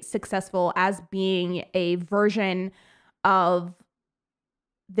very successful as being a version of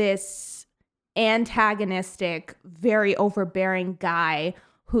this antagonistic, very overbearing guy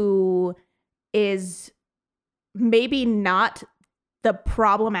who is maybe not the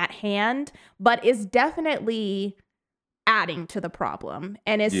problem at hand, but is definitely adding to the problem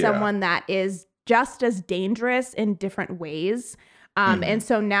and is someone that is just as dangerous in different ways. And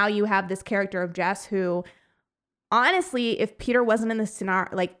so now you have this character of Jess who, honestly, if Peter wasn't in the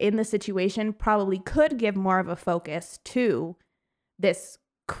scenario, like in the situation, probably could give more of a focus to this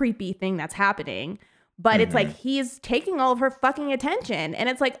creepy thing that's happening. But it's like he's taking all of her fucking attention. And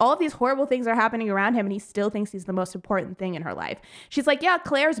it's like all of these horrible things are happening around him and he still thinks he's the most important thing in her life. She's like, yeah,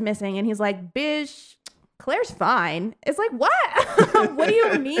 Claire's missing. And he's like, bitch, Claire's fine. It's like, what? What do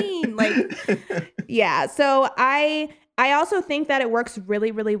you mean? Like, yeah. So I also think that it works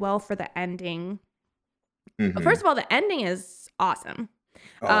really, really well for the ending. First of all, the ending is awesome.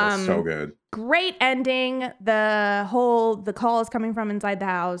 Oh, so good. Great ending. The call is coming from inside the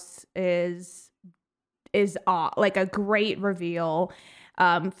house is like a great reveal. We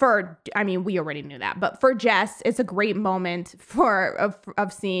already knew that, but for Jess, it's a great moment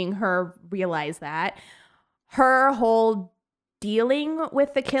of seeing her realize that her whole dealing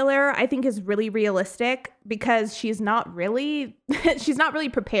with the killer, I think, is really realistic because she's not really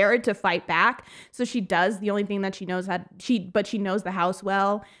prepared to fight back. So she does the only thing that she knows but she knows the house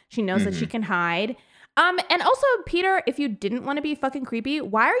well. She knows that she can hide. And also, Peter, if you didn't want to be fucking creepy,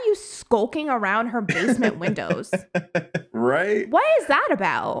 why are you skulking around her basement windows? Right? What is that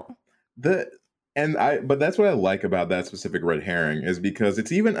about? But that's what I like about that specific red herring is because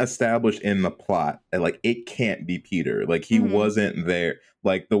it's even established in the plot that like it can't be Peter. Like he wasn't there.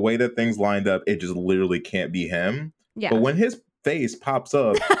 Like the way that things lined up, it just literally can't be him. Yeah. But when his face pops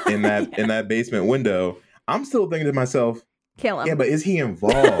up in that basement window, I'm still thinking to myself, kill him. Yeah, but is he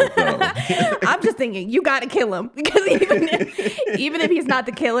involved though? I'm just thinking you got to kill him because even if he's not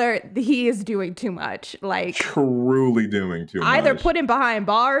the killer, he is doing too much. Like truly doing too much. Either put him behind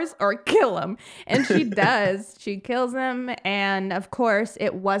bars or kill him. And she does. She kills him, and of course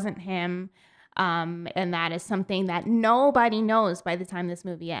it wasn't him. And that is something that nobody knows by the time this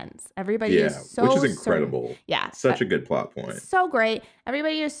movie ends. Everybody is so which is incredible. Certain. Yeah. Such a good plot point. So great.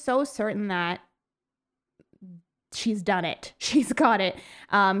 Everybody is so certain that she's done it. She's got it.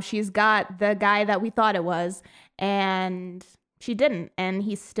 She's got the guy that we thought it was, and she didn't, and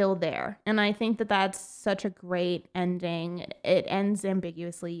he's still there. And I think that that's such a great ending. It ends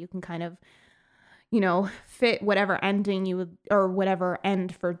ambiguously. You can kind of, fit whatever ending you would, or whatever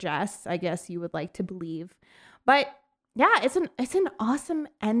end for Jess, I guess you would like to believe. But yeah, it's an awesome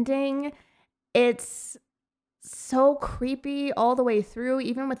ending. It's so creepy all the way through,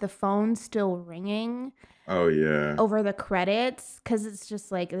 even with the phone still ringing. Oh, yeah. Over the credits, because it's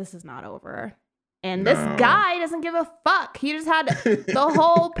just like, this is not over. And this guy doesn't give a fuck. He just had the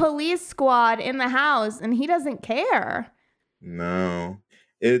whole police squad in the house, and he doesn't care. No.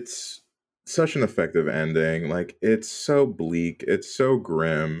 It's such an effective ending. Like, it's so bleak. It's so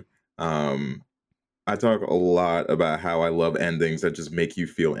grim. I talk a lot about how I love endings that just make you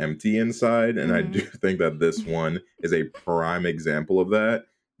feel empty inside. And I do think that this one is a prime example of that.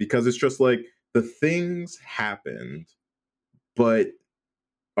 Because it's just like, the things happened, but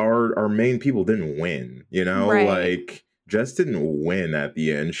our main people didn't win, Right. Like Jess didn't win at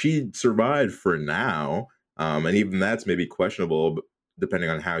the end. She survived for now. And even that's maybe questionable depending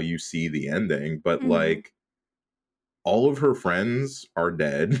on how you see the ending. But like all of her friends are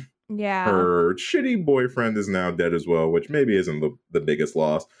dead. Yeah. Her shitty boyfriend is now dead as well, which maybe isn't the biggest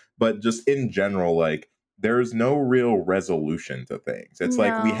loss. But just in general, like there's no real resolution to things. It's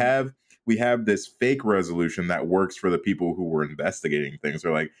like we have this fake resolution that works for the people who were investigating things.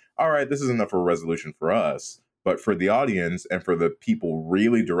 They're like, all right, this is enough of a resolution for us. But for the audience and for the people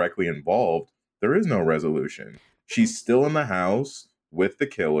really directly involved, there is no resolution. She's still in the house with the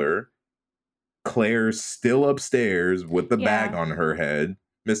killer. Claire's still upstairs with the bag on her head.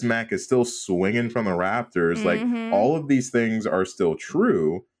 Miss Mac is still swinging from the rafters. Like all of these things are still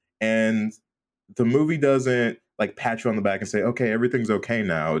true. And the movie doesn't like pat you on the back and say, okay, everything's okay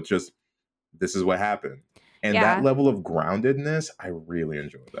now. It's just, this is what happened. And that level of groundedness, I really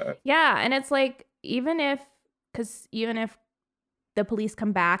enjoy that. Yeah. And it's like, even if the police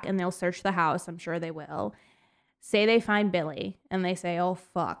come back and they'll search the house, I'm sure they will, say they find Billy and they say, oh,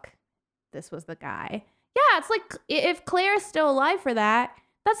 fuck, this was the guy. Yeah. It's like, if Claire's still alive for that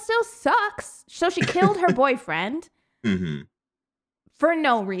still sucks. So she killed her boyfriend for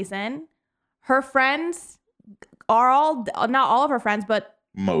no reason. Her friends are not all of her friends, but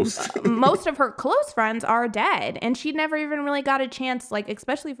most of her close friends are dead, and she never even really got a chance, like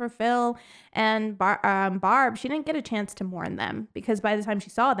especially for Phil and Barb, she didn't get a chance to mourn them because by the time she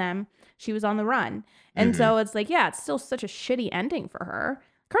saw them, she was on the run. And so it's like, yeah, it's still such a shitty ending for her.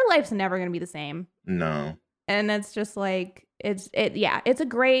 Her life's never going to be the same. No. And it's just like, it's a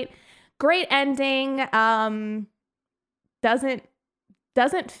great ending.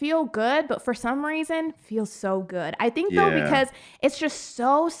 Doesn't feel good, but for some reason feels so good. I think though, because it's just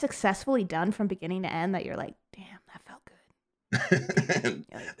so successfully done from beginning to end that you're like, damn, that felt good.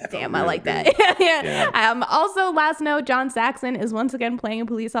 Damn, I like that. Yeah. Also, last note, John Saxon is once again playing a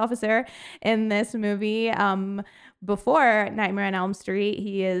police officer in this movie. Before Nightmare on Elm Street,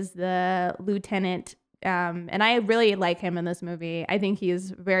 he is the lieutenant. And I really like him in this movie. I think he is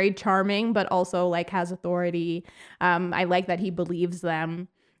very charming, but also like has authority. I like that he believes them.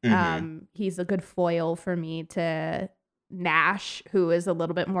 He's a good foil for me to Nash, who is a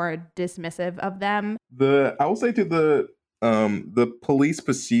little bit more dismissive of them. I will say to the police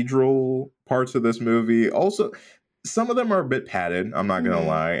procedural parts of this movie, also some of them are a bit padded, I'm not gonna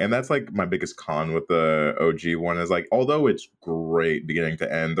lie. And that's like my biggest con with the OG one is like, although it's great beginning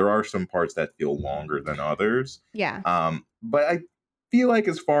to end, there are some parts that feel longer than others. Yeah. But I feel like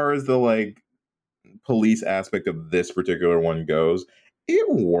as far as the like police aspect of this particular one goes, it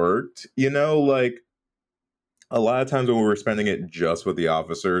worked. You know, like a lot of times when we were spending it just with the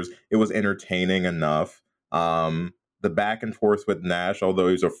officers, it was entertaining enough. The back and forth with Nash, although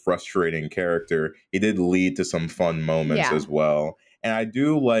he's a frustrating character, it did lead to some fun moments as well. And I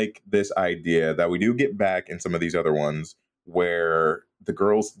do like this idea that we do get back in some of these other ones where the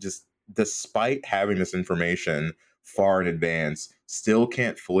girls just, despite having this information far in advance, still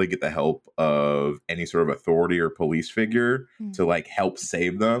can't fully get the help of any sort of authority or police figure to like help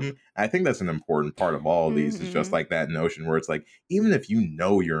save them. I think that's an important part of all of these is just like that notion where it's like, even if you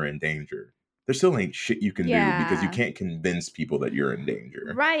know you're in danger, there still ain't shit you can do because you can't convince people that you're in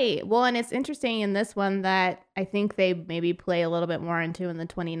danger. Right. Well, and it's interesting in this one that I think they maybe play a little bit more into in the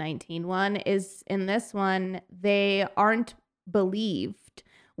 2019 one is in this one, they aren't believed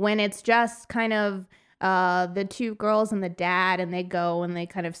when it's just kind of the two girls and the dad, and they go and they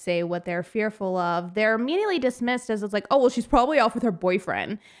kind of say what they're fearful of. They're immediately dismissed as it's like, oh, well, she's probably off with her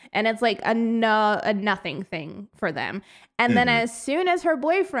boyfriend. And it's like a nothing thing for them. And then as soon as her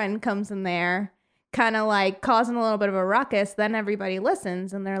boyfriend comes in there, kind of like causing a little bit of a ruckus, then everybody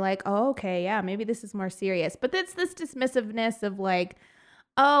listens and they're like, oh, okay, yeah, maybe this is more serious. But it's this dismissiveness of like,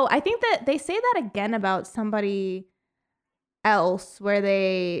 oh, I think that they say that again about somebody else where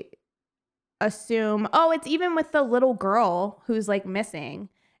they assume, oh, it's even with the little girl who's like missing.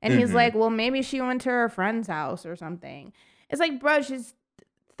 And he's like, well, maybe she went to her friend's house or something. It's like, bro, she's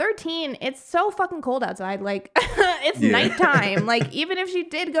 13. It's so fucking cold outside. Like, it's nighttime. Like, even if she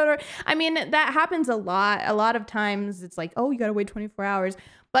did go to, I mean, that happens a lot. A lot of times it's like, oh, you got to wait 24 hours.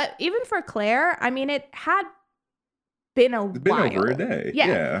 But even for Claire, I mean, it had been over a day.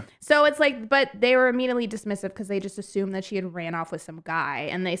 Yeah. So it's like, but they were immediately dismissive because they just assumed that she had ran off with some guy.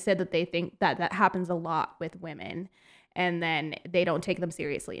 And they said that they think that that happens a lot with women. And then they don't take them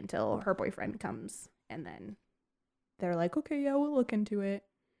seriously until her boyfriend comes. And then they're like, okay, yeah, we'll look into it.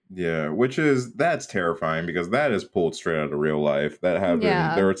 Yeah, that's terrifying because that is pulled straight out of real life. That happened.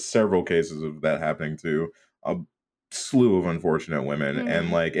 Yeah. There are several cases of that happening to a slew of unfortunate women.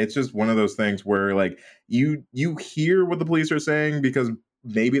 And like, it's just one of those things where like you hear what the police are saying because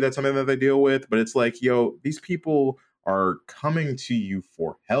maybe that's something that they deal with, but it's like, yo, these people are coming to you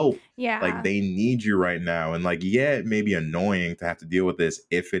for help. Yeah. Like they need you right now. And like, yeah, it may be annoying to have to deal with this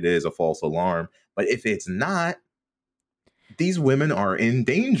if it is a false alarm, but if it's not, these women are in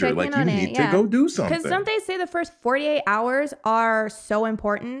danger. Like you need to go do something. Because don't they say the first 48 hours are so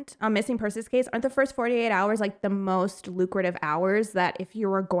important? A missing persons case, aren't the first 48 hours like the most lucrative hours that if you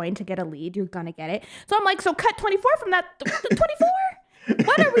were going to get a lead, you're going to get it? So I'm like, so cut 24 from that 24?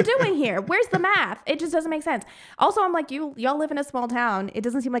 What are we doing here? Where's the math? It just doesn't make sense. Also, I'm like, y'all live in a small town. It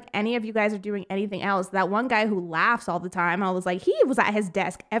doesn't seem like any of you guys are doing anything else. That one guy who laughs all the time, I was like, he was at his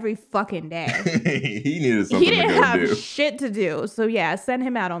desk every fucking day. He needed something to go do. He didn't have shit to do. So yeah, send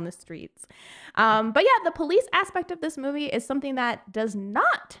him out on the streets. But yeah, the police aspect of this movie is something that does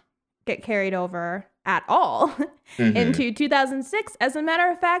not get carried over at all into 2006. As a matter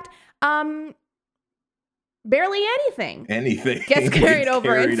of fact, barely anything gets carried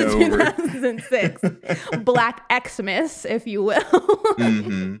over into 2006. Black Xmas, if you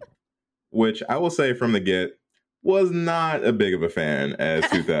will. Which I will say from the get was not a big of a fan as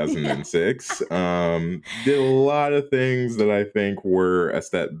 2006. Did a lot of things that I think were a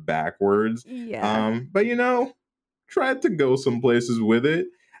step backwards. But you know, tried to go some places with it.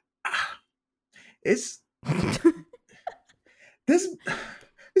 It's this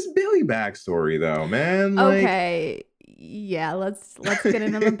Billy backstory though, man. Like, okay. Yeah, let's get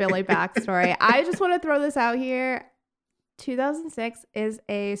into the Billy backstory. I just want to throw this out here. 2006 is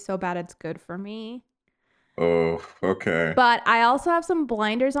a so bad it's good for me. Oh, okay. But I also have some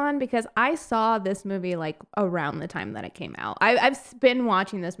blinders on because I saw this movie like around the time that it came out. I've been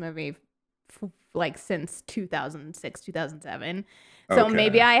watching this movie like since 2006, 2007. So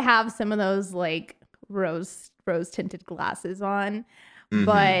maybe I have some of those like rose tinted glasses on.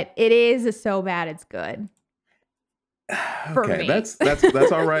 But it is so bad it's good. For me.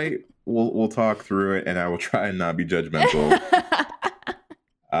 That's all right. We'll talk through it, and I will try and not be judgmental.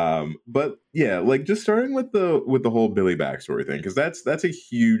 But yeah, like just starting with the whole Billy backstory thing, because that's a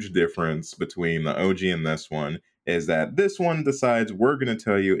huge difference between the OG and this one. Is that this one decides we're going to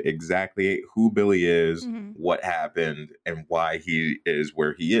tell you exactly who Billy is, what happened, and why he is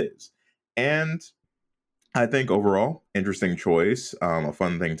where he is, and I think overall, interesting choice, a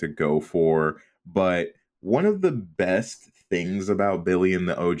fun thing to go for. But one of the best things about Billy in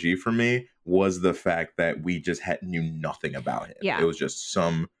the OG for me was the fact that we just knew nothing about him. Yeah. It was just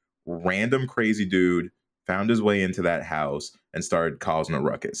some random crazy dude found his way into that house and started causing a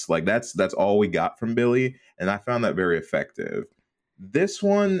ruckus. Like that's all we got from Billy, and I found that very effective. This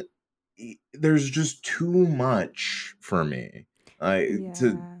one, there's just too much for me.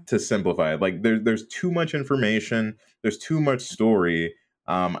 To simplify it, like there's too much information, there's too much story.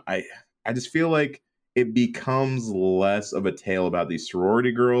 I just feel like it becomes less of a tale about these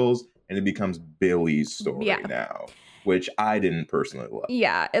sorority girls, and it becomes Billy's story now, which I didn't personally love.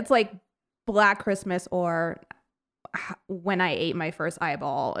 Yeah, it's like Black Christmas or When I Ate My First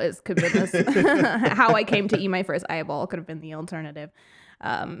Eyeball could be this. How I Came to Eat My First Eyeball could have been the alternative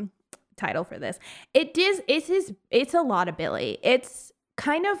title for this. It's a lot of Billy. It's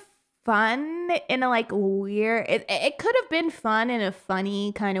kind of fun in a like weird. It could have been fun in a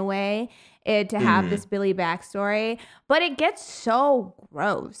funny kind of way to have this Billy backstory, but it gets so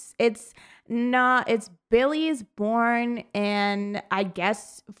gross. It's Billy is born, and I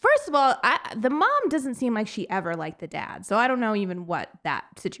guess first of all, the mom doesn't seem like she ever liked the dad, so I don't know even what that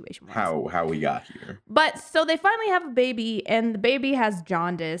situation was. How we got here. But so they finally have a baby, and the baby has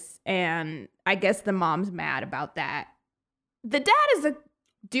jaundice, and I guess the mom's mad about that. The dad is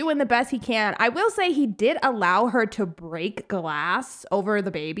doing the best he can. I will say he did allow her to break glass over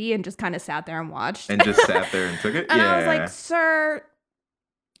the baby and just kind of sat there and watched. And just sat there and took it? And I was like, sir,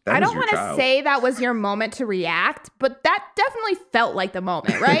 I don't want to say that was your moment to react, but that definitely felt like the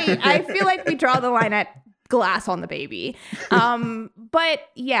moment, right? I feel like we draw the line at glass on the baby. But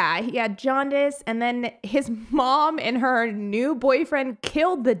yeah, he had jaundice, and then his mom and her new boyfriend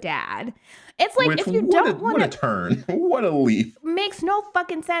killed the dad. It's like, if you don't want to... What a turn. What a leap. Makes no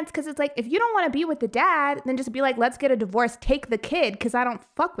fucking sense, because it's like, if you don't want to be with the dad, then just be like, let's get a divorce, take the kid, because I don't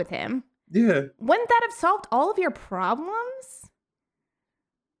fuck with him. Yeah. Wouldn't that have solved all of your problems?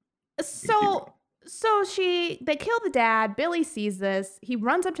 So they kill the dad. Billy sees this. He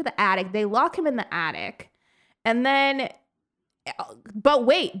runs up to the attic. They lock him in the attic. And then, but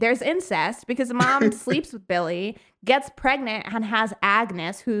wait, there's incest, because the mom sleeps with Billy, gets pregnant, and has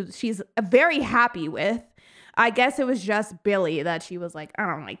Agnes, who she's very happy with. I guess it was just Billy that she was like, I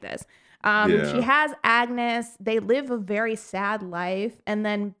don't like this. She has Agnes. They live a very sad life. And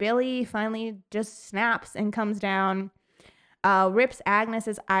then Billy finally just snaps and comes down, rips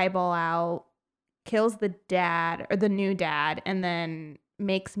Agnes's eyeball out, kills the dad, or the new dad, and then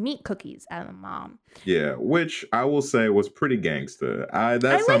makes meat cookies out of the mom. Yeah, which I will say was pretty gangsta.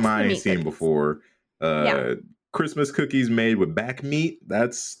 That's something I ain't seen before. Christmas cookies made with back meat.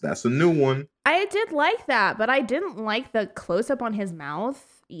 That's a new one. I did like that, but I didn't like the close-up on his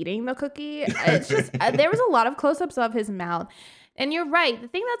mouth eating the cookie. It's just there was a lot of close-ups of his mouth. And you're right. The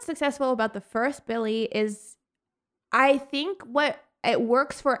thing that's successful about the first Billy is, I think it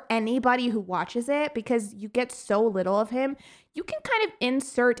works for anybody who watches it, because you get so little of him. You can kind of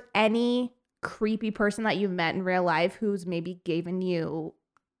insert any creepy person that you've met in real life who's maybe given you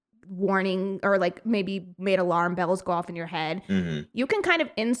warning, or like maybe made alarm bells go off in your head. You can kind of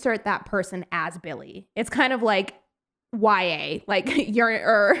insert that person as Billy. It's kind of like YA, like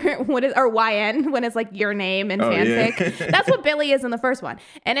or YN, when it's like your name and fanfic. Yeah. That's what Billy is in the first one.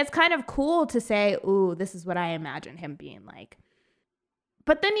 And it's kind of cool to say, ooh, this is what I imagine him being like.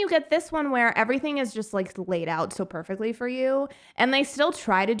 But then you get this one where everything is just like laid out so perfectly for you. And they still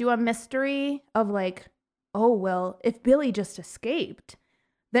try to do a mystery of like, oh, well, if Billy just escaped,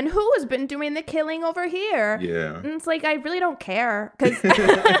 then who has been doing the killing over here? Yeah. And it's like, I really don't care. Because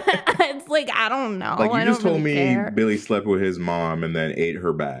it's like, I don't know. Like, you just told me care. Billy slept with his mom and then ate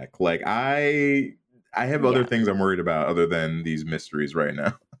her back. Like, I have other things I'm worried about other than these mysteries right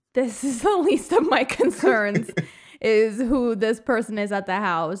now. This is the least of my concerns. Is who this person is at the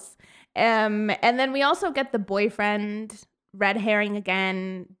house. And then we also get the boyfriend, red herring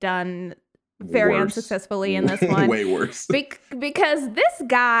again, done very unsuccessfully in this one. Way worse. Because this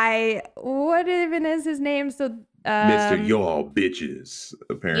guy, what even is his name? So Mr. Y'all bitches,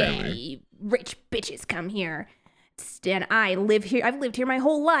 apparently. Yeah, rich bitches come here. And I live here. I've lived here my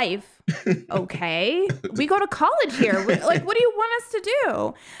whole life. Okay. We go to college here. Like, what do you want us to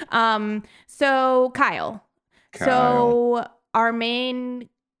do? So Kyle. So our main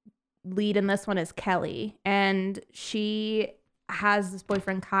lead in this one is Kelly, and she has this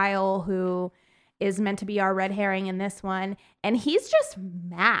boyfriend Kyle who is meant to be our red herring in this one, and he's just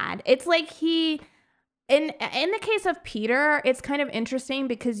mad. It's like in the case of Peter, it's kind of interesting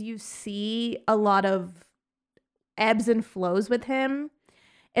because you see a lot of ebbs and flows with him.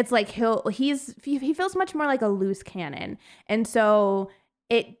 It's like he feels much more like a loose cannon, and so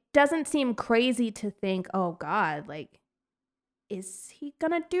it doesn't seem crazy to think, oh God, like, is he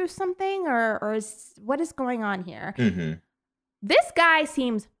gonna do something or what is going on here? Mm-hmm. This guy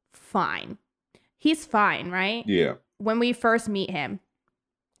seems fine. he's fine, right? Yeah. When we first meet him.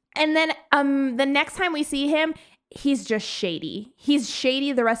 And then the next time we see him, he's just shady. He's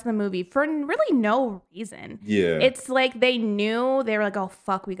shady the rest of the movie for really no reason. Yeah. It's like they knew, they were like, oh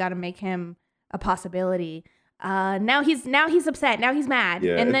fuck, we got to make him a possibility. Now he's upset. Now he's mad.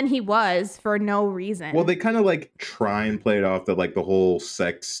 Yeah, and then he was for no reason. Well, they kind of like try and play it off that like the whole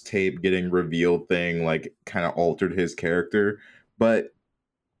sex tape getting revealed thing like kind of altered his character, but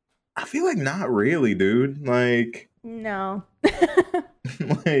I feel like not really, dude. Like no.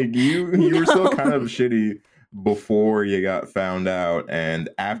 like you were still kind of shitty before you got found out, and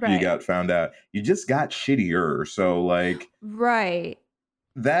after you got found out, you just got shittier. So like right.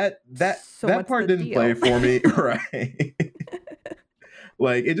 That part didn't play for me, right?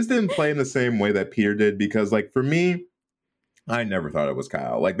 Like it just didn't play in the same way that Peter did, because like for me, I never thought it was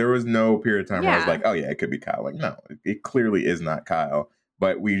Kyle. Like there was no period of time where I was like, oh yeah, it could be Kyle. Like no, it clearly is not Kyle.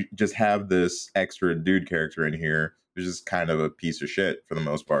 But we just have this extra dude character in here who's just kind of a piece of shit for the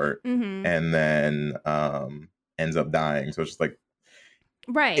most part, and then ends up dying. So it's just like,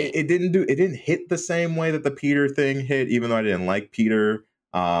 right. It didn't hit the same way that the Peter thing hit, even though I didn't like Peter.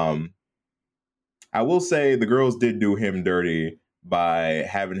 I will say the girls did do him dirty by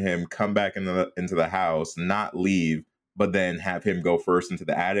having him come back into the house, not leave, but then have him go first into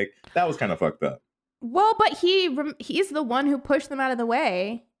the attic. That was kind of fucked up. Well, but he's the one who pushed them out of the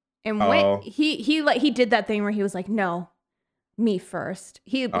way, and went. He did that thing where he was like, "No, me first."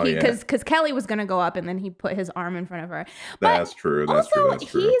 Because Kelly was gonna go up, and then he put his arm in front of her. That's true. That's true.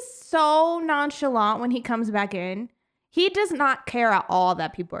 He's so nonchalant when he comes back in. He does not care at all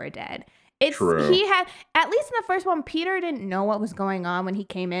that people are dead. True. He had, at least in the first one, Peter didn't know what was going on when he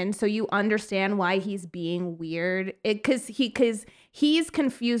came in, so you understand why he's being weird. Because he's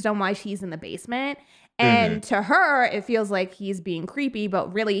confused on why she's in the basement, and to her it feels like he's being creepy,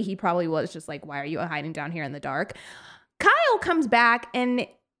 but really he probably was just like, why are you hiding down here in the dark? Kyle comes back and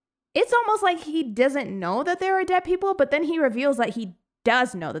it's almost like he doesn't know that there are dead people, but then he reveals that he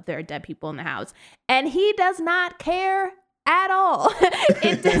does know that there are dead people in the house, and he does not care at all.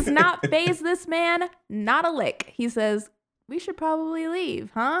 It does not faze this man, not a lick. He says, we should probably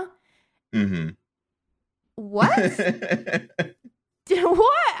leave, huh? What? What?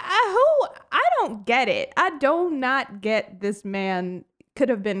 I don't get it. I do not get this man. Could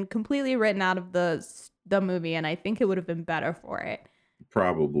have been completely written out of the movie, and I think it would have been better for it.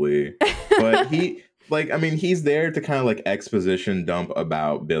 Probably. But he's there to kind of like exposition dump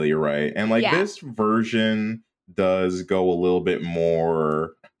about Billy, right? And like this version does go a little bit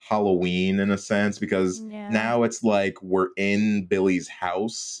more Halloween in a sense, because now it's like we're in Billy's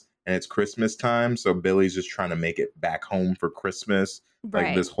house and it's Christmas time, so Billy's just trying to make it back home for Christmas.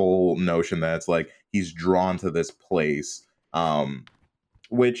 Like this whole notion that it's like he's drawn to this place,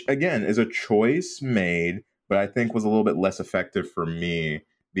 which again is a choice made, but I think was a little bit less effective for me,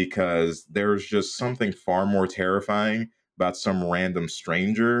 because there's just something far more terrifying about some random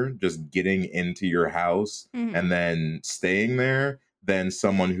stranger just getting into your house and then staying there than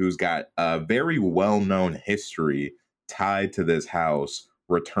someone who's got a very well-known history tied to this house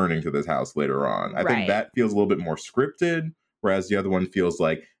returning to this house later on. I think that feels a little bit more scripted, whereas the other one feels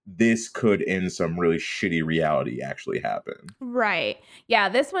like this could in some really shitty reality actually happen. Right. Yeah,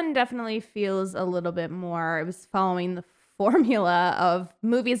 this one definitely feels a little bit more, it was following the formula of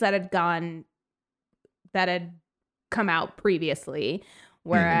movies that had come out previously,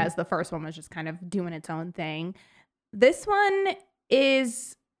 whereas the first one was just kind of doing its own thing. This one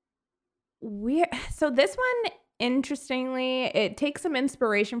is weird. So this one, interestingly, it takes some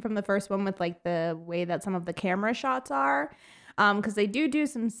inspiration from the first one with like the way that some of the camera shots are, because they do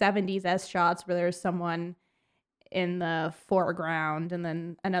some 70s shots where there's someone in the foreground and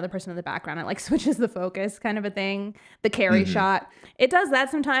then another person in the background. It like switches the focus, kind of a thing. The Carrie shot, it does that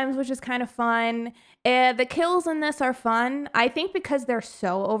sometimes, which is kind of fun. The kills in this are fun, I think, because they're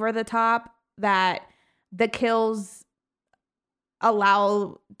so over the top that the kills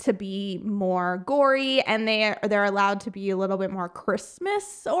allow to be more gory, and they're allowed to be a little bit more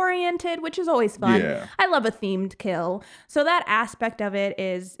Christmas oriented, which is always fun. Yeah. I love a themed kill, so that aspect of it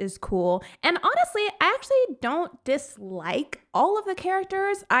is cool. And honestly, I actually don't dislike all of the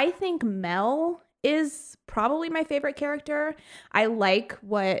characters. I think Mel is probably my favorite character. I like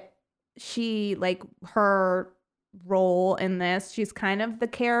what her role in this. She's kind of the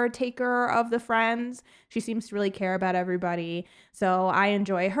caretaker of the friends. She seems to really care about everybody, so I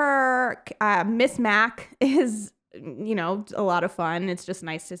enjoy her. Miss Mac is, a lot of fun. It's just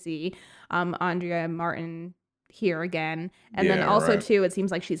nice to see Andrea Martin here again, and then also too, it seems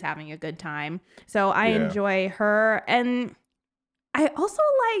like she's having a good time, so I enjoy her. And I also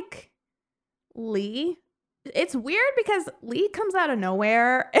like Lee. It's weird because Lee comes out of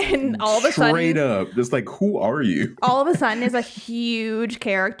nowhere and all of a sudden, straight up, just like, who are you? all of a sudden is a huge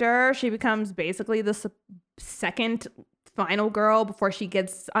character. She becomes basically the second final girl before she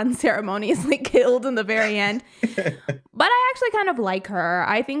gets unceremoniously killed in the very end. But I actually kind of like her.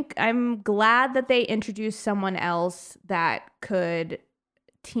 I think I'm glad that they introduced someone else that could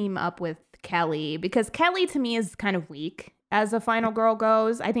team up with Kelly, because Kelly to me is kind of weak as a final girl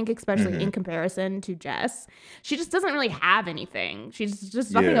goes. I think especially in comparison to Jess. She just doesn't really have anything. She's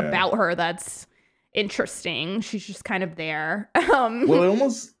just nothing about her that's interesting. She's just kind of there.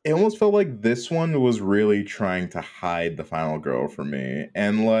 Well, it almost felt like this one was really trying to hide the final girl for me.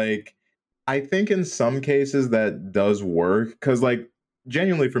 And like, I think in some cases that does work, because like,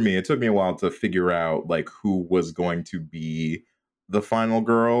 genuinely for me, it took me a while to figure out like who was going to be the final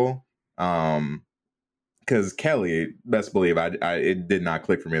girl. Because Kelly, best believe, it did not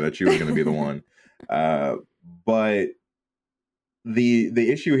click for me that she was going to be the one. But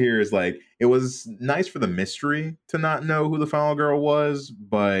the issue here is like, it was nice for the mystery to not know who the final girl was,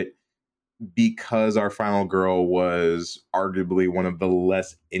 but because our final girl was arguably one of the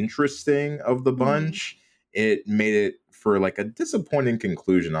less interesting of the bunch, it made it for like a disappointing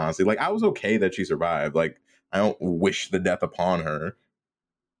conclusion, honestly. Like, I was okay that she survived. Like, I don't wish the death upon her,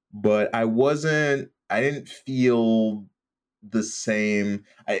 but I didn't feel the same.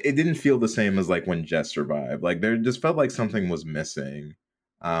 It didn't feel the same as like when Jess survived. Like, there just felt like something was missing.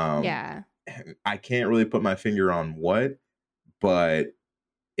 Yeah. I can't really put my finger on what, but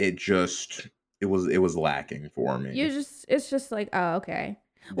it was lacking for me. It's just like, oh, okay.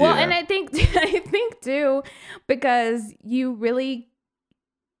 Well, and I think too, because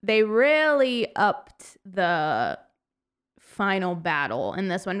they really upped the final battle in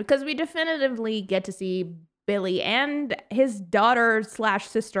this one, because we definitively get to see Billy and his daughter /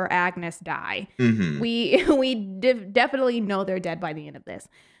 sister Agnes die. We definitely know they're dead by the end of this.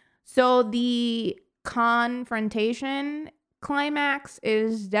 So the confrontation climax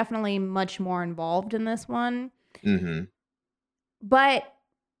is definitely much more involved in this one. But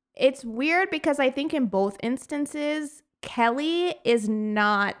it's weird because I think in both instances, Kelly is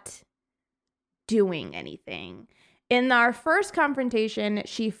not doing anything. In our first confrontation,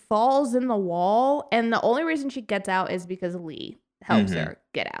 she falls in the wall, and the only reason she gets out is because Lee helps her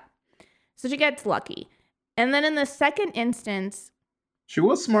get out. So she gets lucky. And then in the second instance, she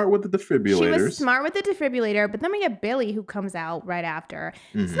was smart with the defibrillators. But then we get Billy, who comes out right after.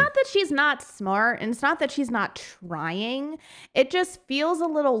 It's not that she's not smart, and it's not that she's not trying. It just feels a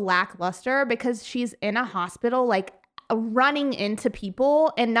little lackluster because she's in a hospital, like, running into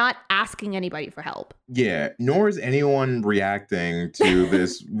people and not asking anybody for help. Yeah, nor is anyone reacting to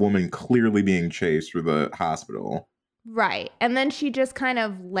this woman clearly being chased through the hospital. Right. And then she just kind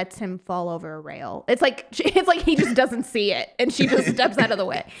of lets him fall over a rail. It's like he just doesn't see it, and she just steps out of the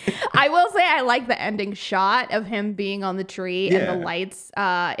way. I will say I like the ending shot of him being on the tree and the lights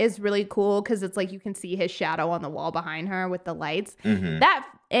is really cool, because it's like you can see his shadow on the wall behind her with the lights. That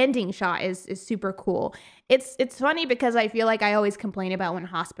ending shot is super cool. It's funny because I feel like I always complain about when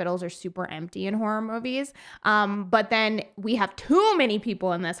hospitals are super empty in horror movies. But then we have too many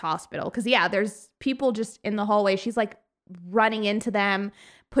people in this hospital, because there's people just in the hallway. She's like running into them,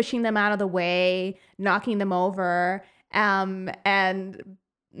 pushing them out of the way, knocking them over, and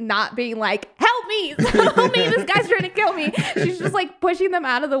not being like, help me, this guy's trying to kill me. She's just like pushing them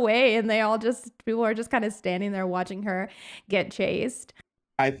out of the way, and people are just kind of standing there watching her get chased.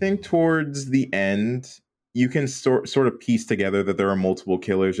 I think towards the end, you can sort of piece together that there are multiple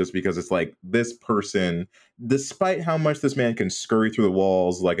killers, just because it's like, this person, despite how much this man can scurry through the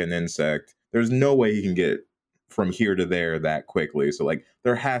walls like an insect, there's no way he can get from here to there that quickly. So like,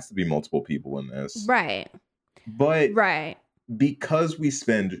 there has to be multiple people in this. Right. But because we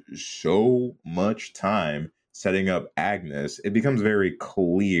spend so much time setting up Agnes, it becomes very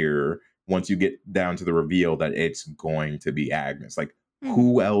clear once you get down to the reveal that it's going to be Agnes. Like,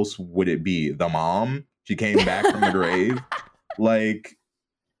 who else would it be? The mom? She came back from the grave. Like,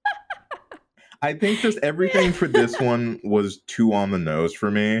 I think just everything for this one was too on the nose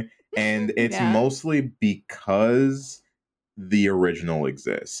for me. And it's mostly because the original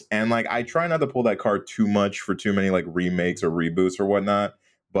exists. And like, I try not to pull that card too much for too many like remakes or reboots or whatnot,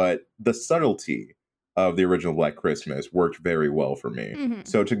 but the subtlety of the original Black Christmas worked very well for me.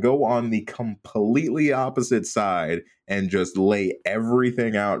 So to go on the completely opposite side and just lay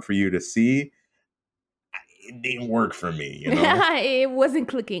everything out for you to see, it didn't work for me, you know? It wasn't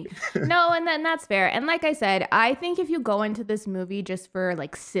clicking. No, and then that's fair. And like I said, I think if you go into this movie just for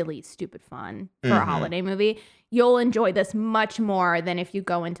like silly, stupid fun for a holiday movie, you'll enjoy this much more than if you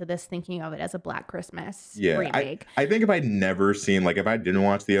go into this thinking of it as a Black Christmas remake. I think if I'd never seen, like, if I didn't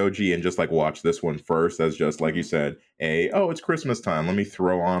watch the OG and just like watch this one first as just like you said, it's Christmas time, let me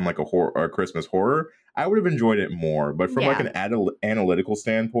throw on like a Christmas horror, I would have enjoyed it more. But from like an analytical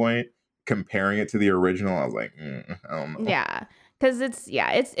standpoint, comparing it to the original, I was like, I don't know. Yeah, because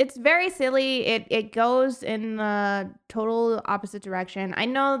it's very silly. It goes in the total opposite direction. I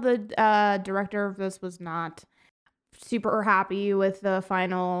know the director of this was not super happy with the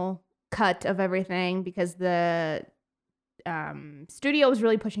final cut of everything because the studio was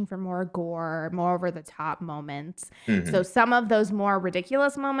really pushing for more gore, more over the top moments. So some of those more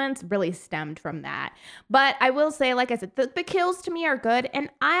ridiculous moments really stemmed from that. But I will say, like I said, the kills to me are good, and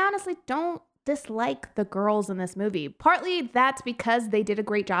I honestly don't dislike the girls in this movie. Partly that's because they did a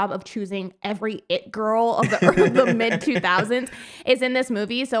great job of choosing every it girl of the mid 2000s is in this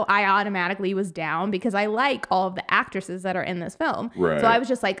movie, so I automatically was down because I like all of the actresses that are in this film. So I was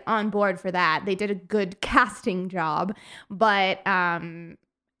just like on board for that. They did a good casting job, but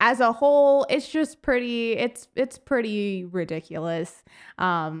as a whole, it's just pretty ridiculous.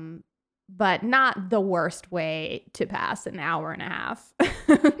 But not the worst way to pass an hour and a half.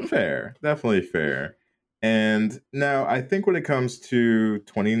 Fair. Definitely fair. And now I think when it comes to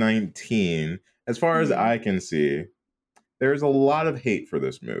 2019, as far as I can see, there's a lot of hate for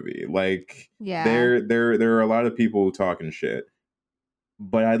this movie. Like, there are a lot of people talking shit.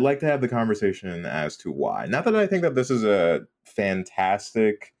 But I'd like to have the conversation as to why. Not that I think that this is a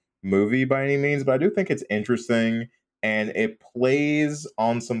fantastic movie by any means, but I do think it's interesting. And it plays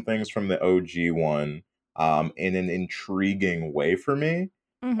on some things from the OG one in an intriguing way for me.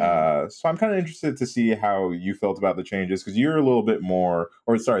 So I'm kind of interested to see how you felt about the changes, because you're a little bit more,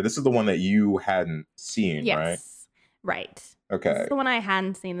 this is the one that you hadn't seen, right? Right. Okay. This is the one I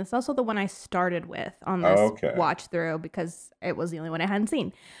hadn't seen. This is also the one I started with on this watch through because it was the only one I hadn't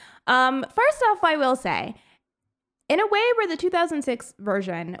seen. First off, I will say, in a way, where the 2006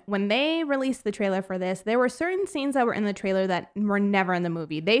 version, when they released the trailer for this, there were certain scenes that were in the trailer that were never in the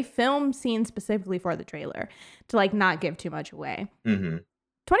movie. They filmed scenes specifically for the trailer to like not give too much away.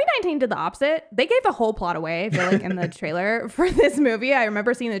 2019 did the opposite. They gave the whole plot away, I feel like, in the trailer for this movie. I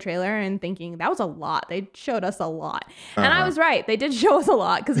remember seeing the trailer and thinking that was a lot. They showed us a lot. And I was right. They did show us a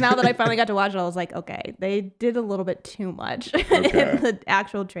lot, because now that I finally got to watch it, I was like, okay, they did a little bit too much in the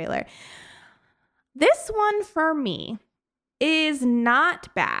actual trailer. This one for me is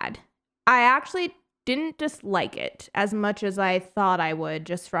not bad. I actually didn't dislike it as much as I thought I would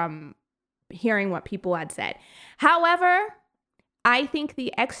just from hearing what people had said. However, I think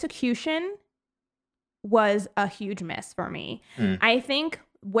the execution was a huge miss for me. I think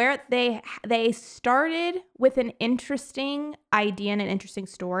where they started with an interesting idea and an interesting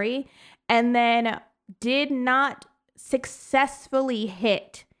story, and then did not successfully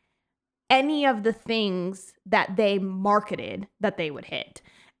hit any of the things that they marketed that they would hit.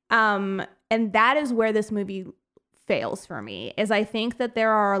 And that is where this movie fails for me, is I think that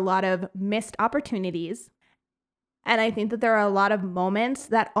there are a lot of missed opportunities. And I think that there are a lot of moments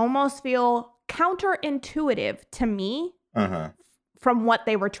that almost feel counterintuitive to me from what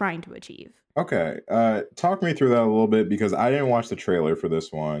they were trying to achieve. Okay. Talk me through that a little bit, because I didn't watch the trailer for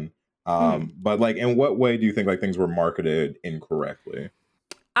this one. But like, in what way do you think like things were marketed incorrectly?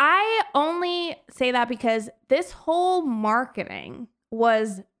 I only say that because this whole marketing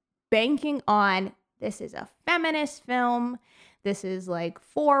was banking on, this is a feminist film. This is like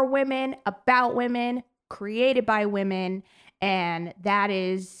for women, about women, created by women. And that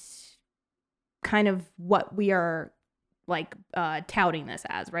is kind of what we are like touting this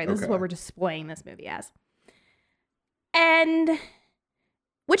as, right? This is what we're displaying this movie as. And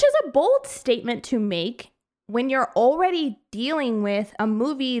which is a bold statement to make when you're already dealing with a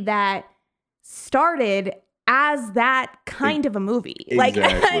movie that started as that kind of a movie. Exactly.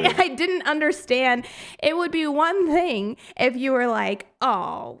 Like, I didn't understand. It would be one thing if you were like,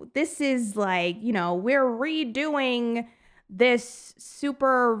 oh, this is like, you know, we're redoing this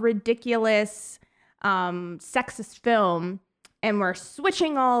super ridiculous sexist film and we're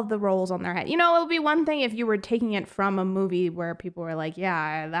switching all of the roles on their head. You know, it would be one thing if you were taking it from a movie where people were like,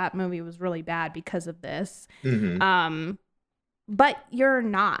 yeah, that movie was really bad because of this. But you're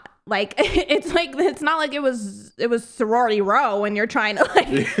not. Like, it's like, it's not like it was Sorority Row and you're trying to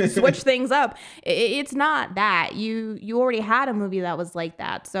like switch things up. It's not that. You already had a movie that was like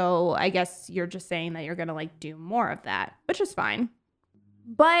that. So I guess you're just saying that you're going to like do more of that, which is fine.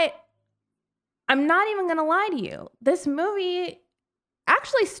 But I'm not even gonna lie to you. This movie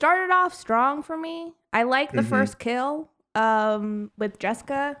actually started off strong for me. I like the first kill with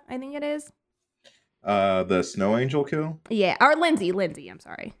Jessica, I think it is. The Snow Angel kill? Yeah, or Lindsay, I'm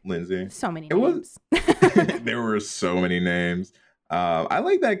sorry. Lindsay. So many names. There were so many names. I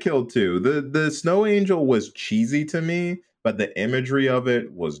like that kill too. The Snow Angel was cheesy to me, but the imagery of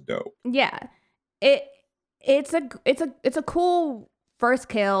it was dope. Yeah. It's a cool first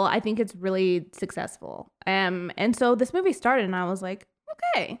kill. I think it's really successful. And so this movie started and I was like,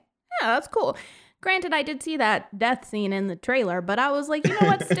 okay, yeah, that's cool. Granted, I did see that death scene in the trailer, but I was like, you know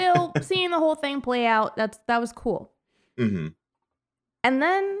what? Still seeing the whole thing play out, that was cool. Mm-hmm. And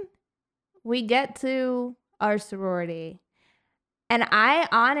then we get to our sorority. And I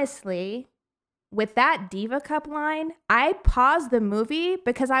honestly, with that Diva Cup line, I paused the movie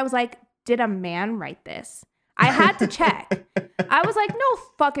because I was like, did a man write this? I had to check. I was like, no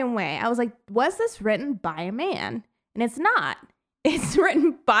fucking way. I was like, was this written by a man? And it's not. It's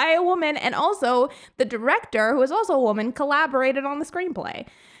written by a woman. And also the director, who is also a woman, collaborated on the screenplay.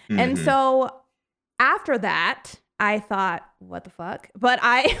 Mm-hmm. And so after that, I thought, what the fuck? But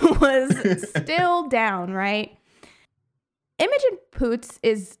I was still down, right? Imogen Poots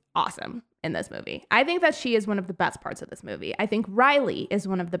is awesome in this movie. I think that she is one of the best parts of this movie. I think Riley is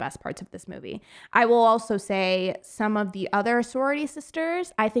one of the best parts of this movie. I will also say some of the other sorority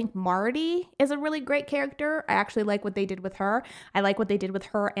sisters. I think Marty is a really great character. I actually like what they did with her. I like what they did with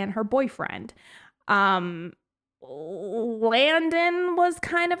her and her boyfriend. Landon was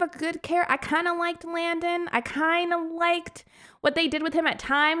kind of a good character. I kind of liked Landon. I kind of liked what they did with him at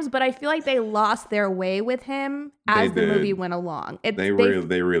times, but I feel like they lost their way with him as the movie went along. They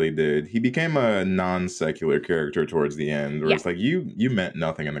really did. He became a non-secular character towards the end, where it's like, you meant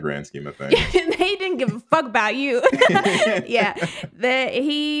nothing in the grand scheme of things. They didn't give a fuck about you. Yeah.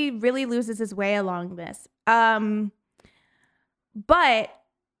 He really loses his way along this. But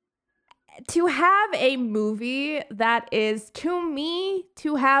to have a movie that is, to me,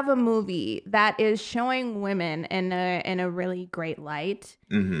 to have a movie that is showing women in a really great light,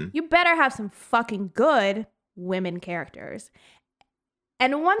 you better have some fucking good women characters.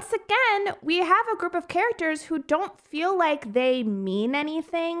 And once again, we have a group of characters who don't feel like they mean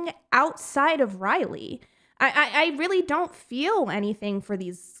anything outside of Riley. I really don't feel anything for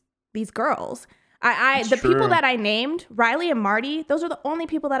these girls. People that I named, Riley and Marty, those are the only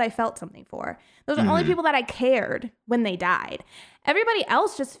people that I felt something for. Those are the only people that I cared when they died. Everybody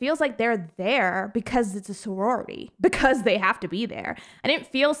else just feels like they're there because it's a sorority, because they have to be there. I didn't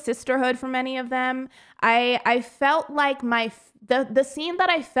feel sisterhood from any of them. I felt like the scene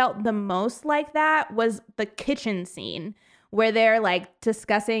that I felt the most like that was the kitchen scene where they're like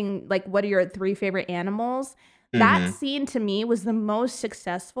discussing like, what are your 3 favorite animals? That scene to me was the most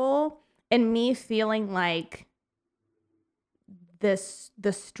successful. And me feeling like the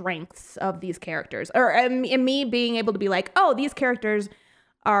strengths of these characters, or and me being able to be like, oh, these characters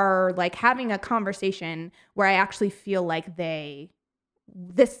are like having a conversation where I actually feel like this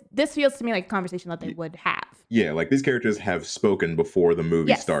feels to me like a conversation that they would have. Yeah, like these characters have spoken before the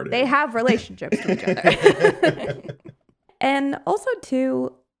movie started. They have relationships with each other. And also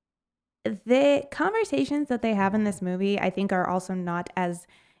too, the conversations that they have in this movie, I think, are also not as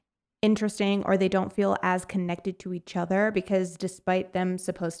interesting, or they don't feel as connected to each other, because despite them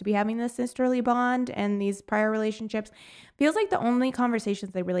supposed to be having this sisterly bond and these prior relationships, feels like the only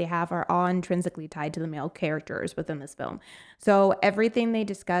conversations they really have are all intrinsically tied to the male characters within this film. So everything they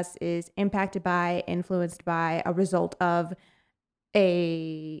discuss is impacted by, influenced by, a result of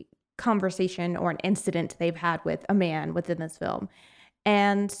a conversation or an incident they've had with a man within this film.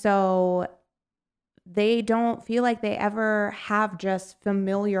 And so they don't feel like they ever have just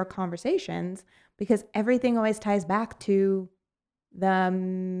familiar conversations, because everything always ties back to the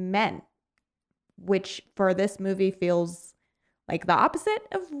men, which for this movie feels like the opposite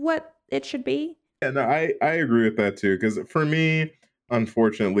of what it should be. Yeah, no, I agree with that too, because for me,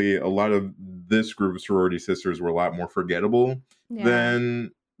 unfortunately, a lot of this group of sorority sisters were a lot more forgettable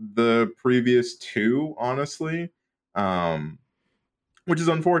than the previous 2, honestly. Which is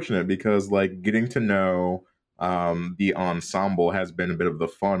unfortunate, because like getting to know the ensemble has been a bit of the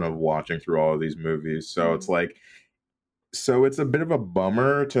fun of watching through all of these movies. So it's like, it's a bit of a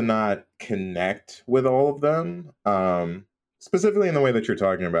bummer to not connect with all of them. Specifically in the way that you're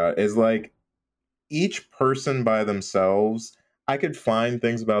talking about, is like each person by themselves, I could find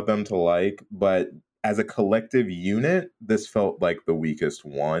things about them to like, but as a collective unit, this felt like the weakest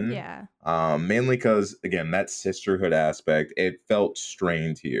one. Yeah. Mainly because, again, that sisterhood aspect, it felt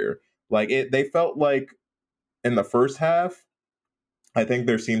strained here. Like they felt like in the first half, I think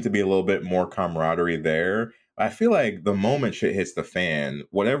there seemed to be a little bit more camaraderie there. I feel like the moment shit hits the fan,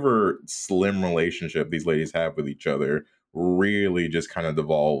 whatever slim relationship these ladies have with each other really just kind of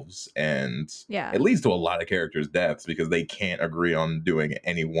devolves, and Yeah. it leads to a lot of characters' deaths because they can't agree on doing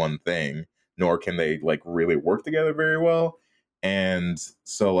any one thing, nor can they like really work together very well. And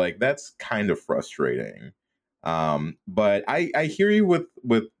so like that's kind of frustrating. But I hear you with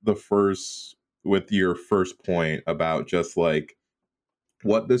the first with your first point about just like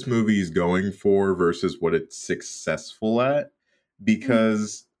what this movie is going for versus what it's successful at,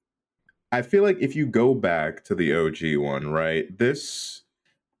 because I feel like if you go back to the OG one, right, this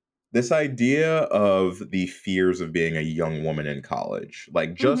idea of the fears of being a young woman in college,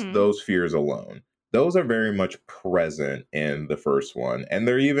 like just those fears alone, those are very much present in the first one, and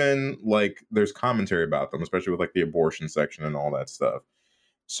they're even like there's commentary about them, especially with like the abortion section and all that stuff.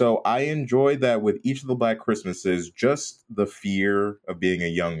 So I enjoyed that with each of the Black Christmases, just the fear of being a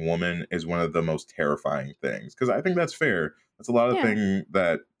young woman is one of the most terrifying things. Because I think that's fair. That's a lot of Yeah. thing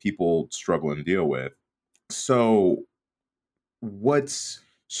that people struggle and deal with. So what's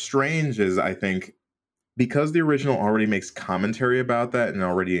strange is I think because the original already makes commentary about that and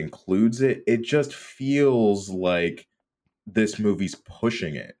already includes it, it just feels like this movie's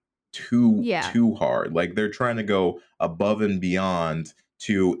pushing it Yeah. too hard. Like they're trying to go above and beyond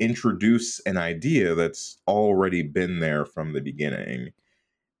to introduce an idea that's already been there from the beginning.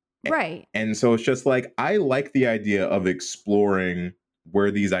 Right. And so it's just like I like the idea of exploring where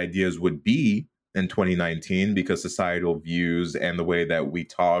these ideas would be in 2019 because societal views and the way that we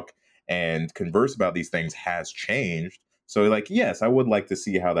talk and converse about these things has changed. So like yes, I would like to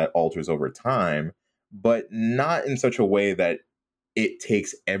see how that alters over time, but not in such a way that it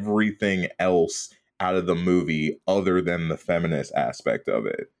takes everything else out of the movie other than the feminist aspect of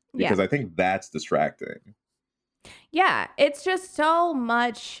it. Because Yeah. I think that's distracting. Yeah. It's just so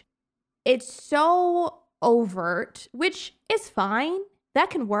much. It's so overt, which is fine.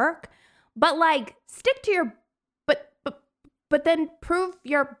 That can work. But like stick to your but then prove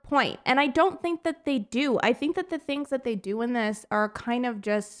your point. And I don't think that they do. I think that the things that they do in this are kind of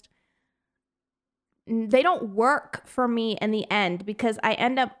just they don't work for me in the end because I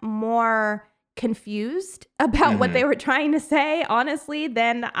end up more confused about what they were trying to say, honestly,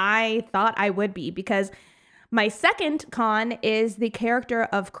 than I thought I would be. Because my second con is the character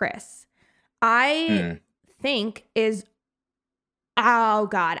of Chris. I think is, oh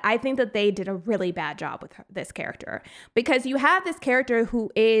God, I think that they did a really bad job with this character because you have this character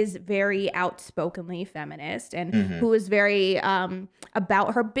who is very outspokenly feminist and who is very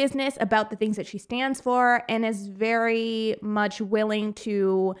about her business, about the things that she stands for, and is very much willing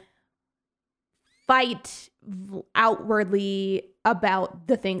to fight outwardly about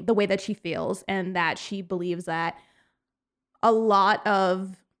the way that she feels, and that she believes that a lot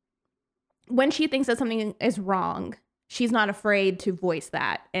of when she thinks that something is wrong, she's not afraid to voice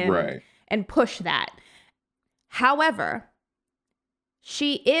that and push that. However,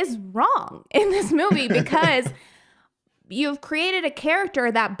 she is wrong in this movie because you've created a character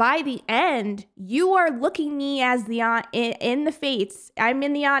that by the end, you are looking me as in the face. I'm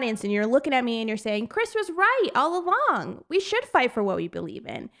in the audience and you're looking at me and you're saying, Chris was right all along. We should fight for what we believe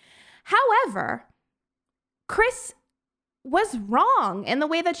in. However, Chris was wrong in the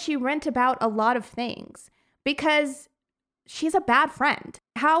way that she went about a lot of things because she's a bad friend.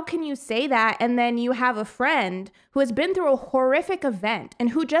 How can you say that and then you have a friend who has been through a horrific event and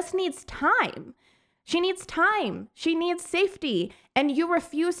who just needs time? She needs time. She needs safety. And you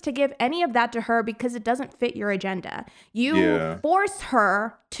refuse to give any of that to her because it doesn't fit your agenda. You force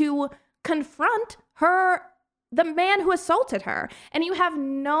her to confront the man who assaulted her. And you have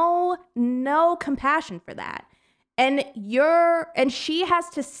no compassion for that. And she has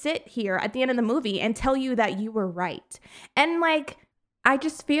to sit here at the end of the movie and tell you that you were right. And like, I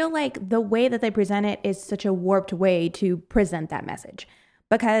just feel like the way that they present it is such a warped way to present that message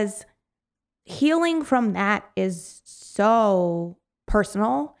because healing from that is so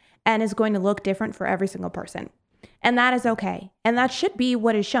personal and is going to look different for every single person. And that is okay. And that should be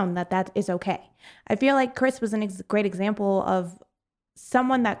what is shown, that is okay. I feel like Chris was a great example of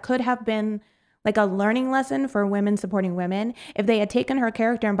someone that could have been like a learning lesson for women supporting women. If they had taken her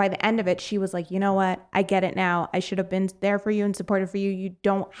character and by the end of it, she was like, you know what? I get it now. I should have been there for you and supported for you. You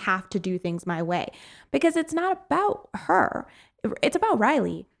don't have to do things my way. Because it's not about her. It's about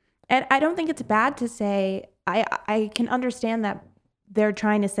Riley. And I don't think it's bad to say, I can understand that they're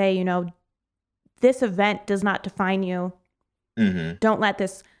trying to say, you know, this event does not define you. Don't let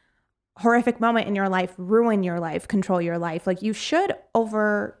this horrific moment in your life ruin your life, control your life. Like you should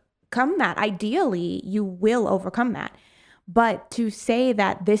overcome that. Ideally, you will overcome that. But to say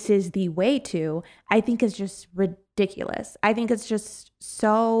that this is the way to, I think is just ridiculous. I think it's just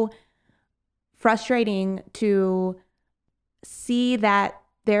so frustrating to see that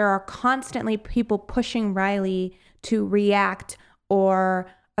there are constantly people pushing Riley to react or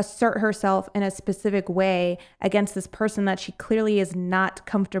assert herself in a specific way against this person that she clearly is not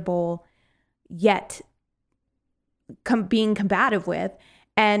comfortable yet being combative with.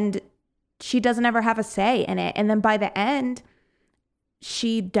 And she doesn't ever have a say in it. And then by the end,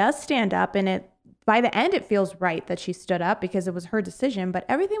 she does stand up, and by the end, it feels right that she stood up because it was her decision. But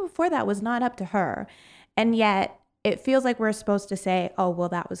everything before that was not up to her. And yet it feels like we're supposed to say, oh, well,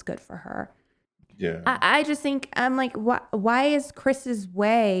 that was good for her. Yeah. I just think, I'm like, why is Chris's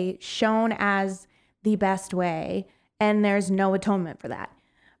way shown as the best way and there's no atonement for that?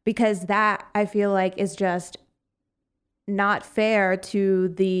 Because that, I feel like, is just not fair to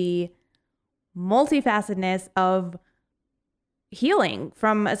the multifacetedness of healing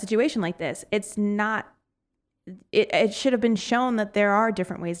from a situation like this. It's not, it should have been shown that there are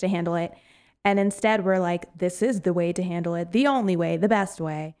different ways to handle it. And instead we're like, this is the way to handle it. The only way, the best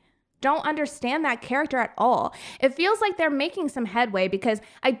way. Don't understand that character at all. It feels like they're making some headway because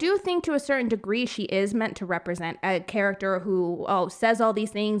I do think to a certain degree she is meant to represent a character who says all these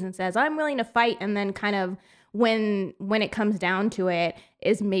things and says, I'm willing to fight, and then kind of when it comes down to it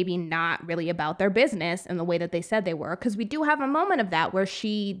is maybe not really about their business in the way that they said they were. Because we do have a moment of that where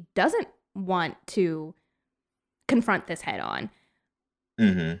she doesn't want to confront this head on.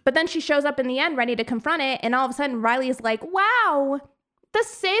 Mm-hmm. But then she shows up in the end ready to confront it. And all of a sudden Riley is like, wow, the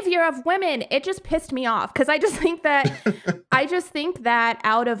savior of women. It just pissed me off. Because I just think that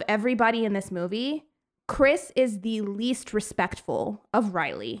out of everybody in this movie, Chris is the least respectful of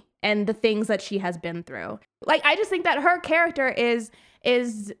Riley and the things that she has been through. Like, I just think that her character is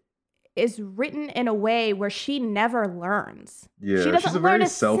written in a way where she never learns. Yeah, she's a very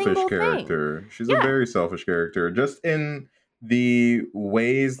selfish character. She's a very selfish character. Just in the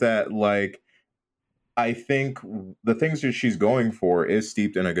ways that, like, I think the things that she's going for is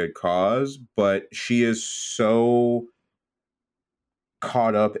steeped in a good cause, but she is so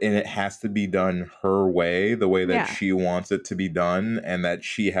caught up in it has to be done her way, the way that she wants it to be done, and that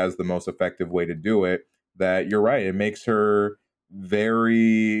she has the most effective way to do it, that you're right, it makes her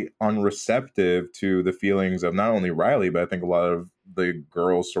very unreceptive to the feelings of not only Riley, but I think a lot of the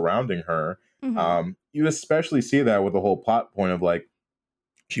girls surrounding her. Mm-hmm. You especially see that with the whole plot point of, like,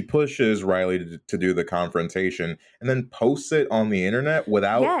 she pushes Riley to do the confrontation and then posts it on the internet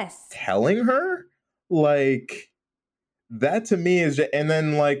without telling her. Like, that to me is, and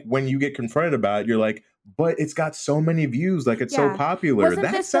then, like, when you get confronted about it, you're like, but it's got so many views, like, it's so popular.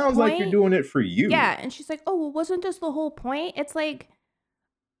 That sounds like you're doing it for you. Yeah, and she's like, oh, well, wasn't this the whole point? It's like,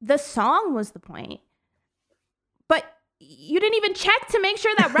 the song was the point. But you didn't even check to make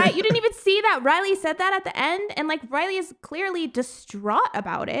sure that you didn't even see that Riley said that at the end. And, like, Riley is clearly distraught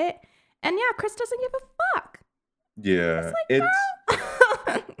about it. And yeah, Chris doesn't give a fuck. Yeah. It's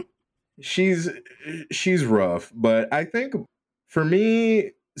like, she's rough, but I think for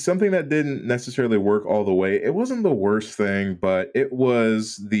me, something that didn't necessarily work all the way, it wasn't the worst thing, but it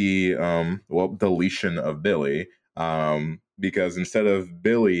was the deletion of Billy. Because instead of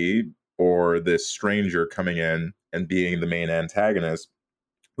Billy or this stranger coming in and being the main antagonist,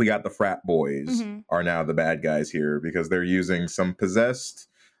 we got the frat boys are now the bad guys here because they're using some possessed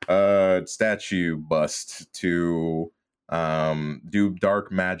statue bust to do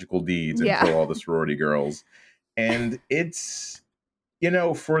dark magical deeds and kill all the sorority girls. And it's,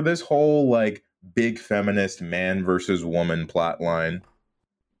 for this whole, like, big feminist man versus woman plot line,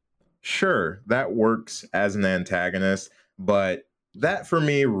 sure, that works as an antagonist, but that for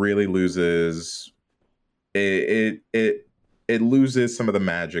me really loses it loses some of the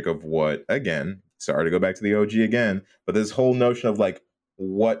magic of what, again, sorry to go back to the OG again, but this whole notion of, like,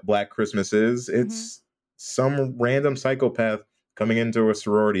 what Black Christmas is, it's some random psychopath coming into a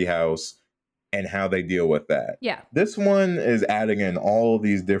sorority house and how they deal with that. Yeah. This one is adding in all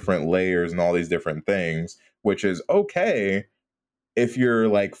these different layers and all these different things, which is okay if you're,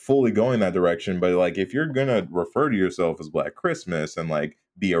 like, fully going that direction. But, like, if you're gonna refer to yourself as Black Christmas and, like,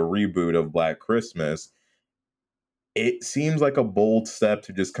 be a reboot of Black Christmas, it seems like a bold step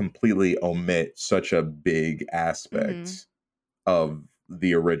to just completely omit such a big aspect of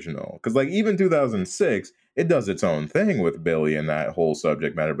the original. Because, like, even 2006, it does its own thing with Billy and that whole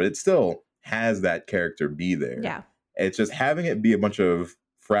subject matter, but it still has that character be there. Yeah. It's just having it be a bunch of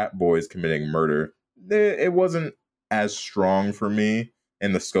frat boys committing murder. It wasn't as strong for me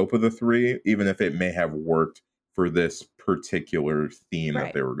in the scope of the three, even if it may have worked for this particular theme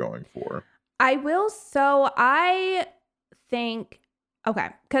that they were going for. I think, okay,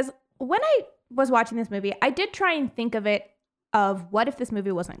 because when I was watching this movie, I did try and think of it of what if this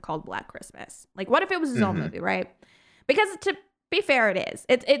movie wasn't called Black Christmas? Like, what if it was his own movie, right? Because to be fair, it is.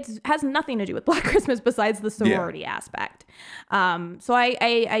 It has nothing to do with Black Christmas besides the sorority aspect. So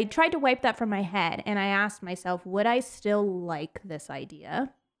I tried to wipe that from my head, and I asked myself, would I still like this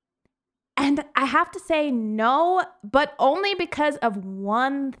idea? And I have to say no, but only because of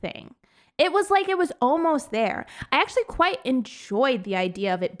one thing. It was like it was almost there. I actually quite enjoyed the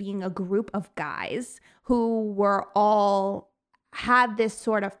idea of it being a group of guys who were all had this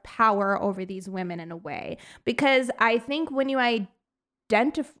sort of power over these women in a way. Because I think when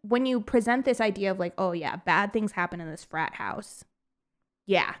you present this idea of like, oh yeah, bad things happen in this frat house.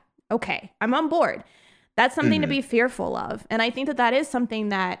 Yeah, okay, I'm on board. That's something to be fearful of. And I think that is something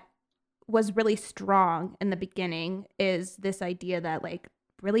that was really strong in the beginning, is this idea that like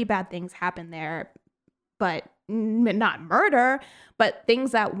really bad things happen there, but not murder, but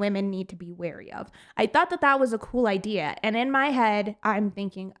things that women need to be wary of. I thought that was a cool idea. And in my head, I'm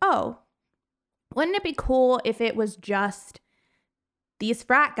thinking, oh, wouldn't it be cool if it was just these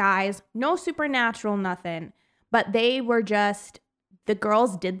frat guys, no supernatural, nothing, but they were just, the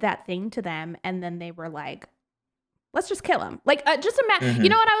girls did that thing to them, and then they were like, let's just kill him. Like, just imagine, you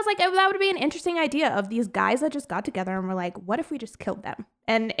know what? I was like, that would be an interesting idea of these guys that just got together and were like, what if we just killed them?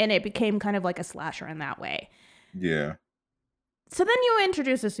 And it became kind of like a slasher in that way. Yeah. So then you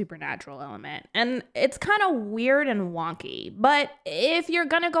introduce a supernatural element, and it's kind of weird and wonky. But if you're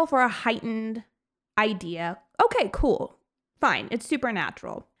going to go for a heightened idea, okay, cool, fine, it's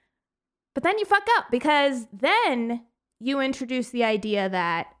supernatural. But then you fuck up, because then you introduce the idea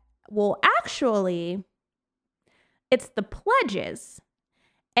that, well, actually, it's the pledges.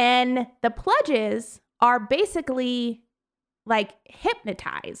 And the pledges are basically like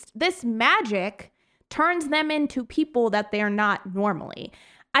hypnotized. This magic turns them into people that they're not normally.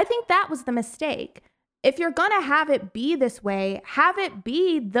 I think that was the mistake. If you're going to have it be this way, have it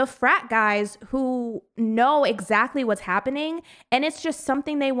be the frat guys who know exactly what's happening, and it's just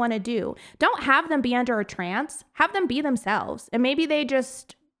something they want to do. Don't have them be under a trance. Have them be themselves. And maybe they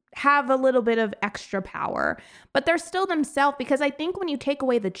just have a little bit of extra power, but they're still themselves, because I think when you take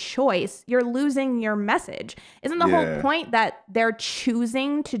away the choice, you're losing your message. Isn't the whole point that they're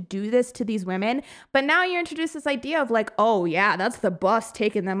choosing to do this to these women? But now you introduce this idea of like, oh yeah, that's the bus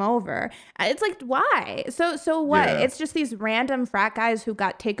taking them over. It's like, why? So what? Yeah. It's just these random frat guys who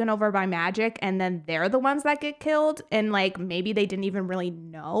got taken over by magic, and then they're the ones that get killed, and like maybe they didn't even really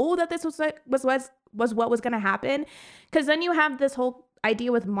know that this was what was going to happen. Because then you have this whole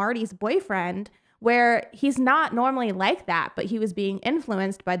idea with Marty's boyfriend, where he's not normally like that, but he was being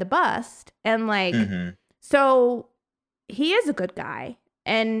influenced by the bust. And like, so he is a good guy,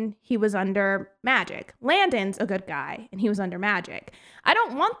 and he was under magic. Landon's a good guy, and he was under magic. I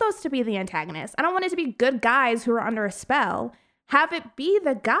don't want those to be the antagonists. I don't want it to be good guys who are under a spell. Have it be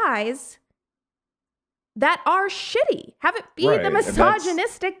the guys that are shitty. Have it be the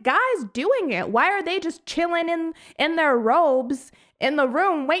misogynistic guys doing it. Why are they just chilling in their robes in the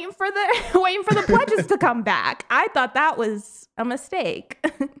room waiting for the pledges to come back? I thought that was a mistake.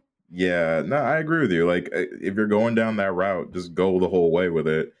 Yeah, no, I agree with you. Like, if you're going down that route, just go the whole way with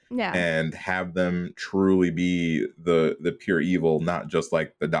it. Yeah. And have them truly be the pure evil, not just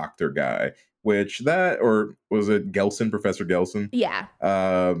like the doctor guy. Which or was it Gelson, Professor Gelson? Yeah.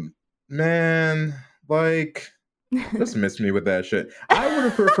 Man, like, just missed me with that shit. I would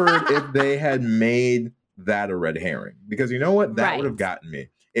have preferred if they had made that a red herring, because you know what? That would have gotten me.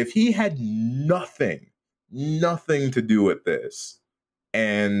 If he had nothing to do with this,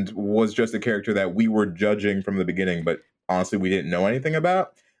 and was just a character that we were judging from the beginning, but honestly we didn't know anything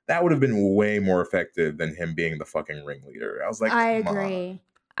about, that would have been way more effective than him being the fucking ringleader. I was like, I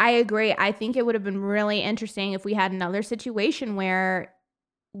agree. I think it would have been really interesting if we had another situation where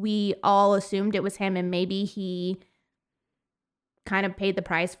we all assumed it was him, and maybe he kind of paid the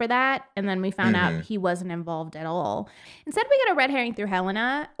price for that, and then we found out he wasn't involved at all. Instead, we get a red herring through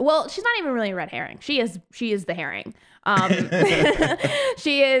Helena. Well, she's not even really a red herring. She is the herring.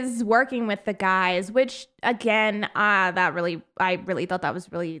 She is working with the guys, which again, I really thought that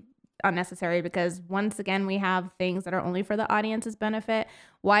was really unnecessary, because once again, we have things that are only for the audience's benefit.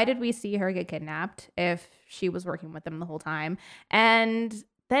 Why did we see her get kidnapped if she was working with them the whole time? And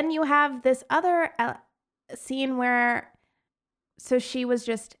then you have this other scene where, so she was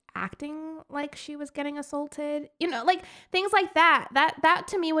just acting like she was getting assaulted, like things like that. That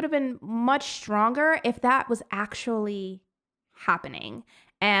to me would have been much stronger if that was actually happening.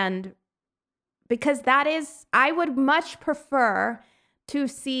 And because I would much prefer to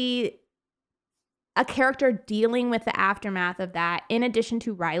see a character dealing with the aftermath of that, in addition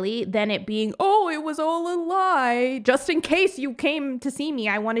to Riley, than it being, oh, it was all a lie. Just in case you came to see me,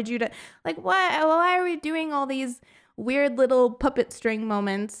 I wanted you to, like, what? Why are we doing all these weird little puppet string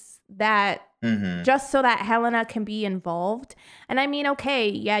moments that just so that Helena can be involved? And I mean, okay,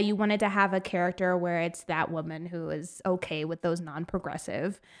 yeah, you wanted to have a character where it's that woman who is okay with those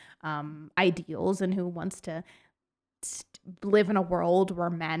non-progressive ideals and who wants to live in a world where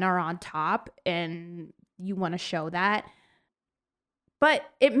men are on top, and you want to show that. But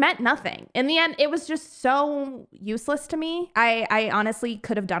it meant nothing. In the end, it was just so useless to me. I honestly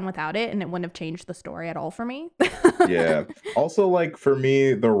could have done without it, and it wouldn't have changed the story at all for me. Yeah. Also, like, for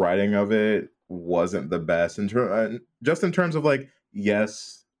me, the writing of it wasn't the best just in terms of, like,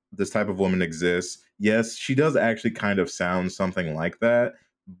 yes, this type of woman exists. Yes, she does actually kind of sound something like that,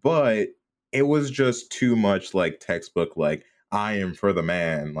 but it was just too much like textbook, like, I am for the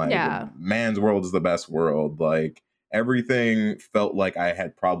man. Like, man's world is the best world. Like, everything felt like I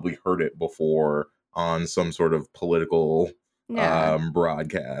had probably heard it before on some sort of political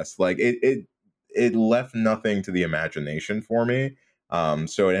broadcast. Like, it left nothing to the imagination for me.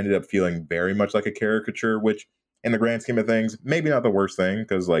 So it ended up feeling very much like a caricature, which in the grand scheme of things, maybe not the worst thing,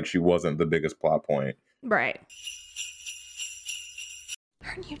 because, like, she wasn't the biggest plot point. Right.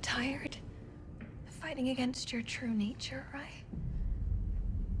 Aren't you tired of fighting against your true nature, right?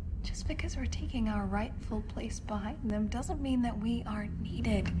 Just because we're taking our rightful place behind them doesn't mean that we aren't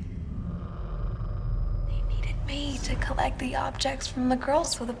needed. They needed me to collect the objects from the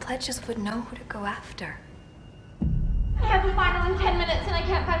girls so the pledges would know who to go after. I have a final in 10 minutes and I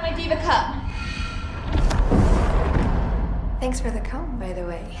can't find my Diva cup. Thanks for the comb, by the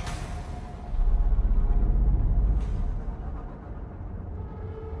way.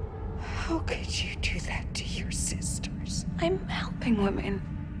 How could you do that to your sisters? I'm helping women.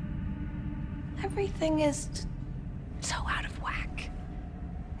 Everything is so out of whack.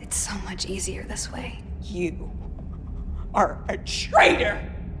 It's so much easier this way. You are a traitor!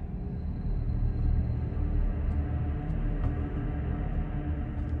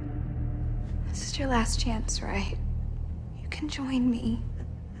 This is your last chance, right? You can join me.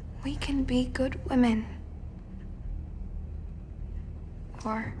 We can be good women.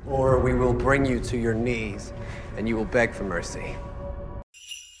 Or we will bring you to your knees, and you will beg for mercy.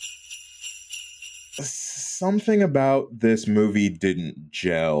 Something about this movie didn't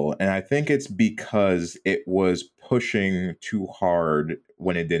gel, and I think it's because it was pushing too hard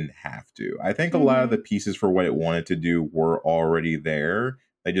when it didn't have to. I think a lot of the pieces for what it wanted to do were already there.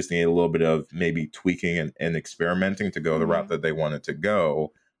 They just needed a little bit of maybe tweaking and experimenting to go the route that they wanted to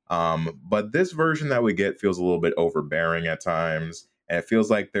go. But this version that we get feels a little bit overbearing at times. And it feels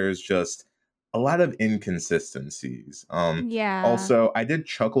like there's just a lot of inconsistencies. Also, I did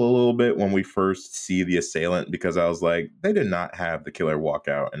chuckle a little bit when we first see the assailant, because I was like, they did not have the killer walk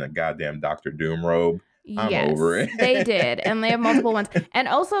out in a goddamn Dr. Doom robe. I'm over it. They did. And they have multiple ones. And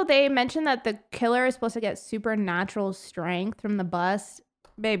also, they mentioned that the killer is supposed to get supernatural strength from the bust.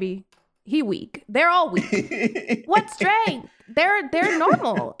 Baby, he weak. They're all weak. What strength? They're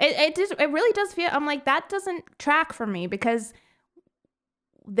normal. It really does feel, I'm like, that doesn't track for me, because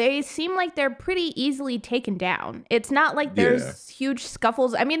they seem like they're pretty easily taken down. It's not like there's huge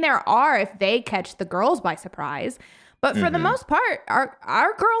scuffles. I mean, there are if they catch the girls by surprise. But for the most part,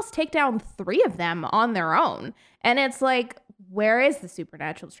 our girls take down 3 of them on their own. And it's like, where is the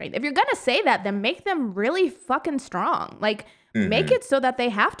supernatural strength? If you're going to say that, then make them really fucking strong. Like, make it so that they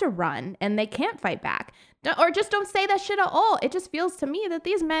have to run and they can't fight back. Or just don't say that shit at all. It just feels to me that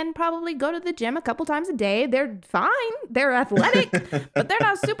these men probably go to the gym a couple times a day. They're fine. They're athletic, but they're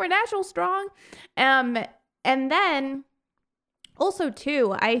not supernatural strong. And then also,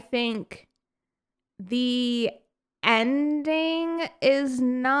 too, I think the ending is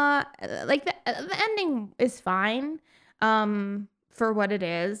not, like, the ending is fine for what it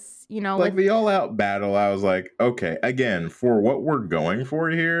is. You know, like the all-out battle, I was like, okay, again, for what we're going for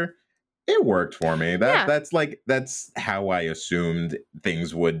here, it worked for me. That's how I assumed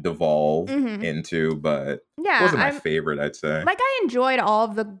things would devolve into, but it wasn't my favorite, I'd say. Like, I enjoyed all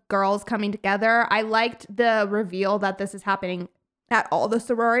of the girls coming together. I liked the reveal that this is happening at all the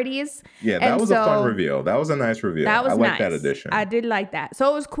sororities. Yeah, that was a fun reveal. That was a nice reveal. That was I nice. like that addition. I did like that.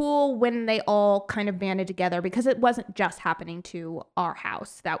 So it was cool when they all kind of banded together, because it wasn't just happening to our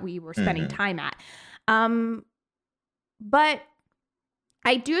house that we were spending time at. But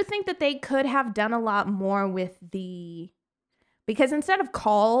I do think that they could have done a lot more with because instead of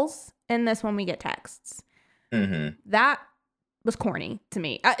calls in this one, we get texts. That was corny to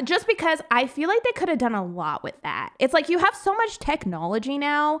me. Just because I feel like they could have done a lot with that. It's like you have so much technology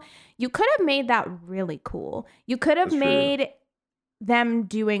now. You could have made that really cool. You could have made them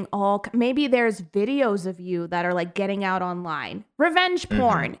doing maybe there's videos of you that are like getting out online. Revenge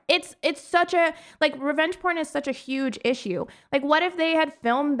porn. It's such a, like, revenge porn is such a huge issue. Like, what if they had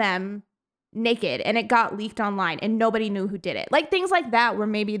filmed them naked and it got leaked online and nobody knew who did it? Like, things like that, where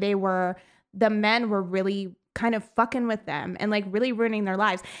maybe the men were really kind of fucking with them and like really ruining their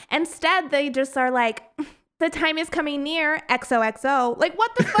lives. Instead, they just are like, the time is coming near, XOXO. Like,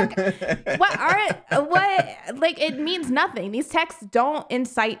 what the fuck? Like, it means nothing. These texts don't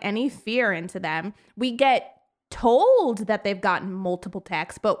incite any fear into them. We get told that they've gotten multiple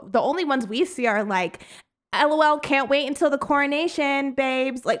texts, but the only ones we see are like, LOL, can't wait until the coronation,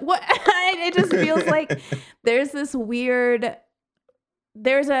 babes. Like, what? It just feels like there's this weird,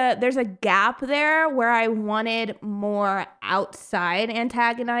 there's a gap there where I wanted more outside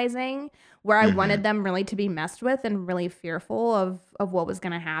antagonizing, where I wanted them really to be messed with and really fearful of what was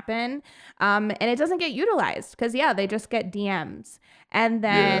going to happen. And it doesn't get utilized because, they just get DMs. And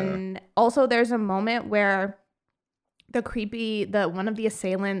then also there's a moment where one of the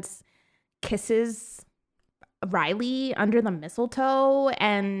assailants kisses Riley under the mistletoe,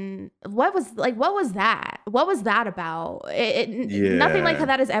 and what was that? What was that about? Nothing like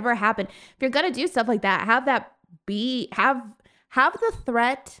that has ever happened. If you're gonna do stuff like that, have that have the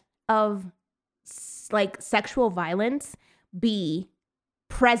threat of like sexual violence be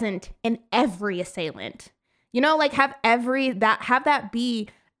present in every assailant. You know, like have that be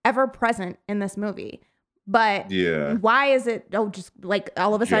ever present in this movie. But why is it, just like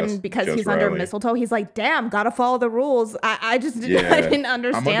all of a sudden because he's Riley. Under mistletoe, he's like, damn, gotta follow the rules. I didn't understand that.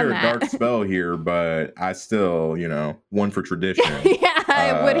 I'm under a dark spell here, but I still, one for tradition.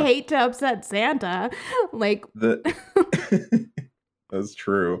 I would hate to upset Santa. Like, that's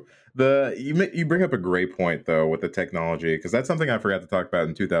true. You bring up a great point though with the technology, because that's something I forgot to talk about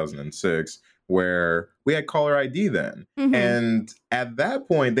in 2006. Where we had caller ID then. And at that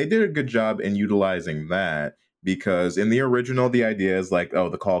point, they did a good job in utilizing that, because in the original, the idea is like,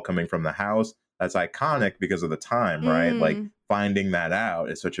 the call coming from the house, that's iconic because of the time, right? Like, finding that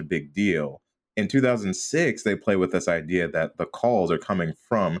out is such a big deal. In 2006, they play with this idea that the calls are coming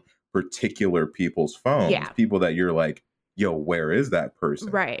from particular people's phones, people that you're like, yo, where is that person?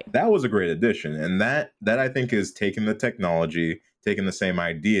 Right. That was a great addition. And that I think is taking the technology, taking the same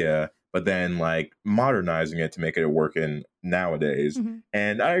idea, but then like modernizing it to make it work in nowadays.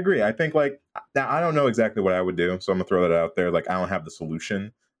 And I agree. I think like, now I don't know exactly what I would do, so I'm gonna throw that out there. Like, I don't have the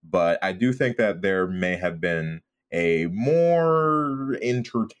solution, but I do think that there may have been a more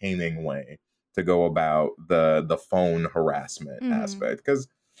entertaining way to go about the phone harassment aspect. Because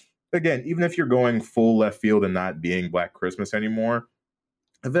again, even if you're going full left field and not being Black Christmas anymore,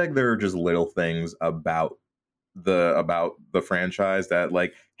 I feel like there are just little things about the franchise that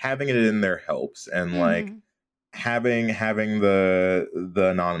like having it in there helps, and like having the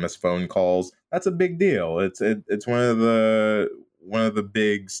anonymous phone calls, that's a big deal. It's one of the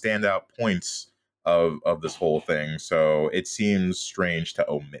big standout points of this whole thing. So it seems strange to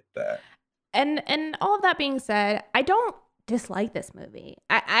omit that. And all of that being said, I don't dislike this movie.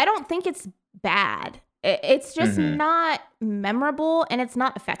 I don't think it's bad. It's just not memorable, and it's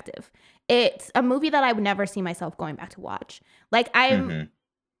not effective. It's a movie that I would never see myself going back to watch. Like, I'm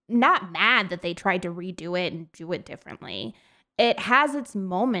not mad that they tried to redo it and do it differently. It has its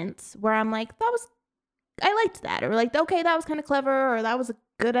moments where I'm like, I liked that. Or like, okay, that was kind of clever, or that was a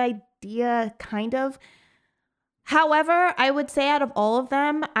good idea, kind of. However, I would say out of all of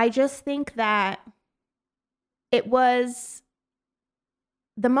them, I just think that it was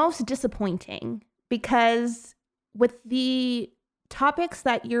the most disappointing, because with the topics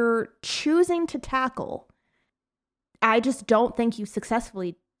that you're choosing to tackle, I just don't think you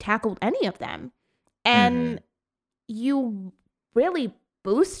successfully tackled any of them. And you really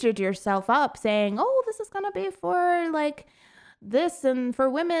boosted yourself up saying, oh, this is going to be for like this and for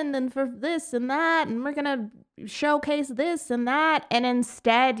women and for this and that, and we're going to showcase this and that. And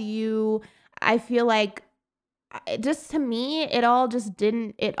instead I feel like, just to me, it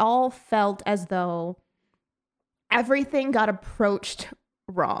all felt as though everything got approached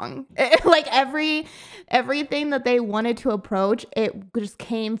wrong. Like everything that they wanted to approach, it just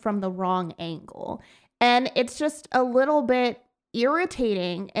came from the wrong angle. And it's just a little bit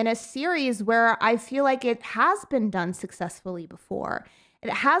irritating in a series where I feel like it has been done successfully before. It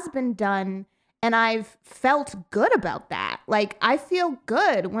has been done, and I've felt good about that. Like, I feel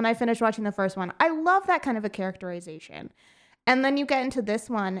good when I finish watching the first one. I love that kind of a characterization. And then you get into this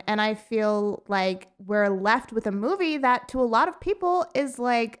one, and I feel like we're left with a movie that to a lot of people is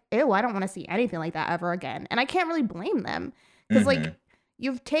like, ew, I don't want to see anything like that ever again. And I can't really blame them because like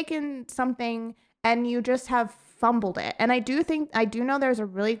you've taken something and you just have fumbled it. And I do know there's a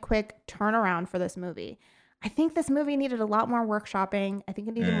really quick turnaround for this movie. I think this movie needed a lot more workshopping. I think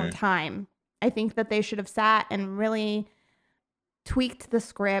it needed more time. I think that they should have sat and really tweaked the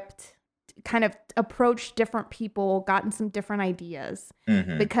script, kind of approached different people, gotten some different ideas.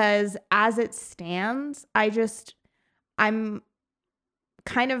 Because as it stands, I'm just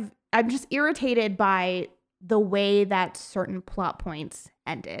irritated by the way that certain plot points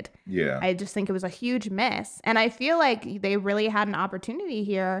ended. Yeah. I just think it was a huge miss. And I feel like they really had an opportunity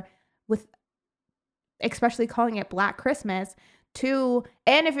here with especially calling it Black Christmas with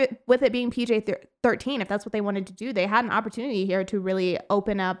it being PG-13, if that's what they wanted to do, they had an opportunity here to really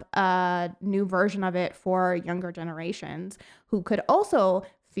open up a new version of it for younger generations who could also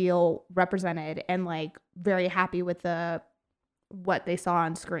feel represented and like very happy with what they saw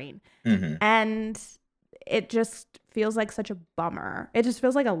on screen. And it just feels like such a bummer. It just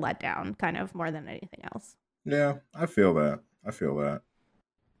feels like a letdown kind of more than anything else. Yeah, I feel that.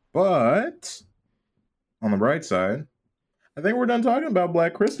 But on the bright side, I think we're done talking about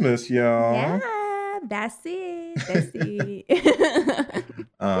Black Christmas, y'all. Yeah, that's it.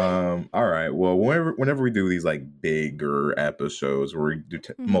 All right. Well, whenever we do these like bigger episodes where we do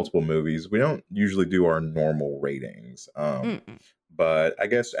multiple movies, we don't usually do our normal ratings. But I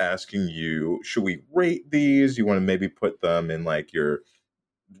guess asking you, should we rate these? You want to maybe put them in like your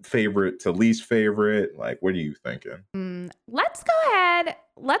favorite to least favorite? Like, what are you thinking? Let's go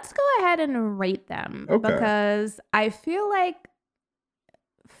ahead and rate them. Okay. Because I feel like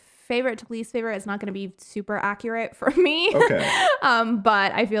favorite to least favorite is not going to be super accurate for me. Okay.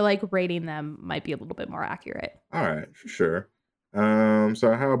 But I feel like rating them might be a little bit more accurate. All right, for sure.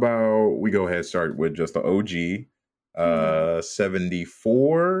 So how about we go ahead and start with just the OG,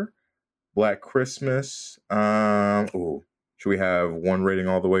 74, Black Christmas. Should we have one rating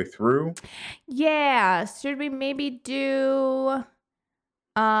all the way through? Yeah. Should we maybe do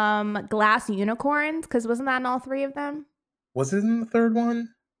Glass Unicorns? Because wasn't that in all three of them? Was it in the third one?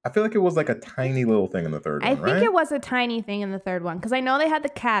 I feel like it was like a tiny little thing in the third one, right? I think it was a tiny thing in the third one because I know they had the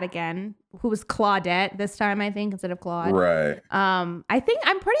cat again, who was Claudette this time, I think, instead of Claude. Right. I'm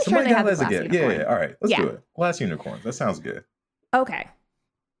pretty sure they had the Glass Unicorn. Yeah. All right, let's do it. Glass Unicorns. That sounds good. Okay.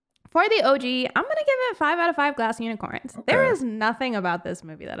 For the OG, I'm going to give it 5 out of 5 Glass Unicorns. Okay. There is nothing about this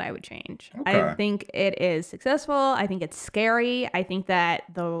movie that I would change. Okay. I think it is successful. I think it's scary. I think that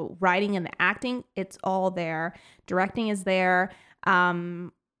the writing and the acting, it's all there. Directing is there.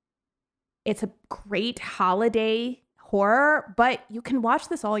 It's a great holiday horror, but you can watch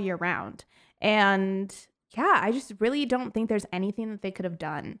this all year round. And yeah, I just really don't think there's anything that they could have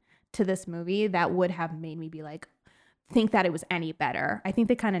done to this movie that would have made me be like, think that it was any better. I think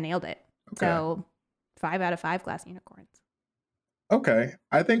they kind of nailed it. Okay. So 5 out of 5 Glass Unicorns. Okay.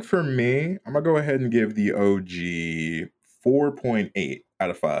 I think for me, I'm going to go ahead and give the OG 4.8 out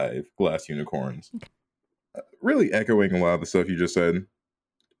of 5 Glass Unicorns. Okay. Really echoing a lot of the stuff you just said.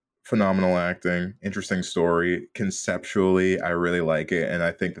 Phenomenal acting, interesting story. Conceptually, I really like it. And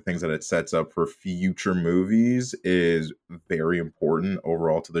I think the things that it sets up for future movies is very important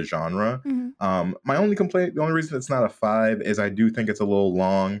overall to the genre. My only complaint, the only reason it's not a 5 is I do think it's a little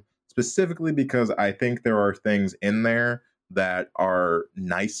long, specifically because I think there are things in there that are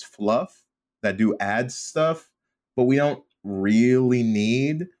nice fluff that do add stuff, but we don't really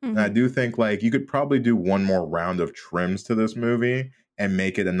need. And I do think like you could probably do one more round of trims to this movie and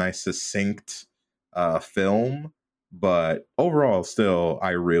make it a nice succinct film. But overall, still,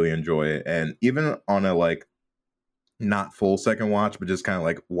 I really enjoy it. And even on a like not full second watch, but just kind of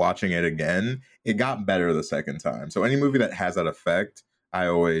like watching it again, it got better the second time. So any movie that has that effect, I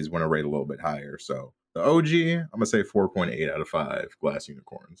always want to rate a little bit higher. So the OG, I'm gonna say 4.8 out of 5 Glass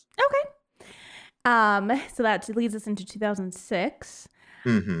Unicorns. Okay. So that leads us into 2006.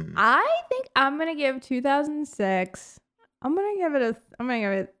 I think I'm gonna give 2006. I'm gonna give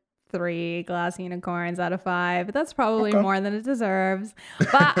it 3 Glass Unicorns out of 5. That's probably more than it deserves.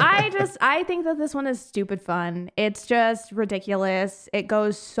 But I think that this one is stupid fun. It's just ridiculous. It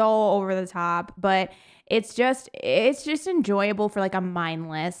goes so over the top, but it's just enjoyable for like a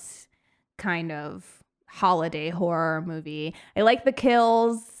mindless kind of holiday horror movie. I like the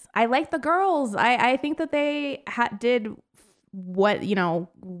kills. I like the girls. I think that they did what,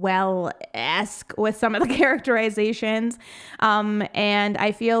 well-esque with some of the characterizations. And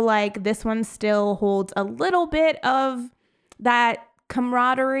I feel like this one still holds a little bit of that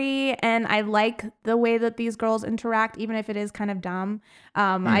camaraderie, and I like the way that these girls interact, even if it is kind of dumb.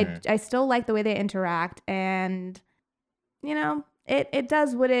 I still like the way they interact, and you know, it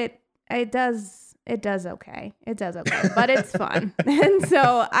does what it does. It does okay. It does okay, but it's fun. And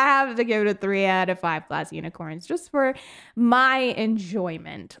so I have to give it a 3 out of 5 glass unicorns just for my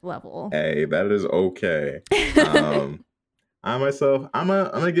enjoyment level. Hey, that is okay. I myself, I'm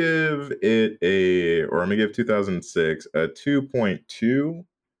gonna give it I'm gonna give 2006 a 2.2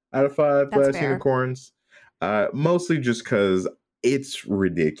 out of 5 That's glass fair. unicorns. Mostly just because it's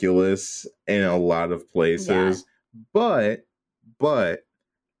ridiculous in a lot of places, but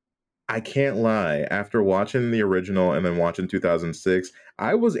I can't lie. After watching the original and then watching 2006,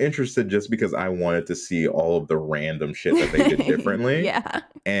 I was interested just because I wanted to see all of the random shit that they did differently. Yeah.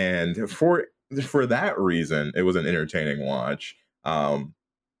 And for that reason, it was an entertaining watch.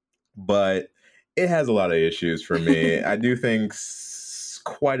 But it has a lot of issues for me. I do think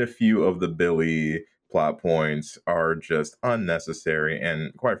quite a few of the Billy plot points are just unnecessary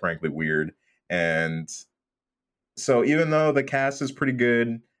and quite frankly weird. And so even though the cast is pretty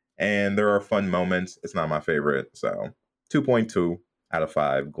good and there are fun moments, it's not my favorite. So 2.2 out of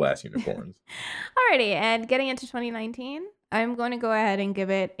 5 glass unicorns. Alrighty, and getting into 2019, I'm going to go ahead and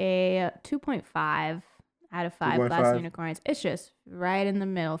give it a 2.5 out of 5 glass unicorns. It's just right in the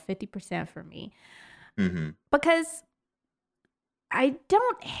middle, 50% for me. Because I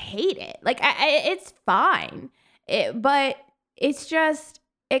don't hate it. Like, it's fine. But it's just,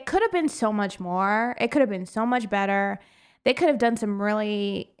 it could have been so much more. It could have been so much better. They could have done some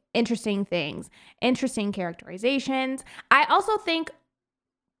really interesting things, interesting characterizations. I also think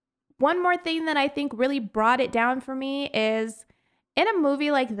one more thing that I think really brought it down for me is in a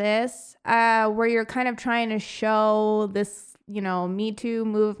movie like this, where you're kind of trying to show this, you know, Me Too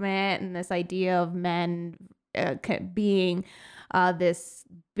movement and this idea of men having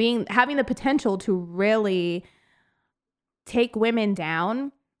the potential to really take women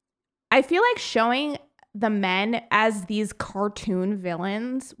down. I feel like showing the men as these cartoon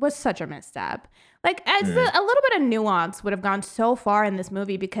villains was such a misstep. Like, a little bit of nuance would have gone so far in this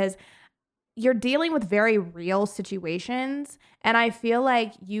movie because you're dealing with very real situations. And I feel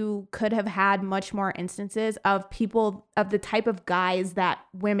like you could have had much more instances of people, of the type of guys that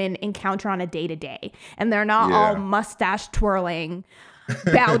women encounter on a day-to-day. And they're not all mustache twirling,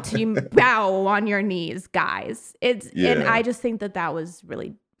 bow on your knees guys. And I just think that was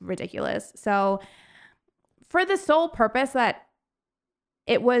really ridiculous. So for the sole purpose that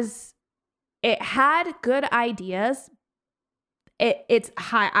it had good ideas, it's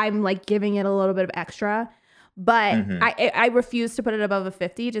high. I'm like giving it a little bit of extra, but I refuse to put it above a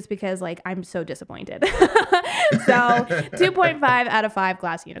 50 just because like I'm so disappointed. So 2.5 out of 5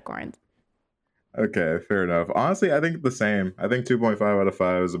 glass unicorns. Okay, fair enough. Honestly, I think the same. I think 2.5 out of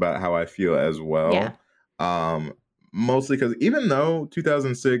 5 is about how I feel as well. Yeah. Mostly because even though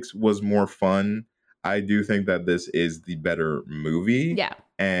 2006 was more fun, I do think that this is the better movie. Yeah.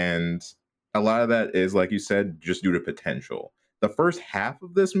 And a lot of that is, like you said, just due to potential. The first half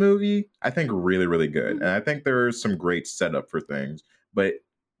of this movie, I think, really, really good. And I think there's some great setup for things. But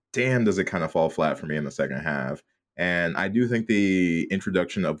damn, does it kind of fall flat for me in the second half. And I do think the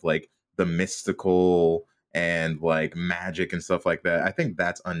introduction of, like, the mystical and, like, magic and stuff like that, I think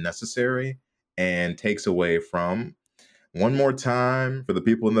that's unnecessary and takes away from, one more time, for the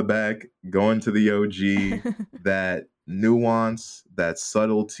people in the back, going to the OG, that nuance, that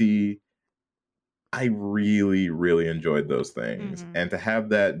subtlety. I really, really enjoyed those things. And to have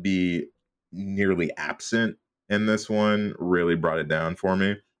that be nearly absent in this one really brought it down for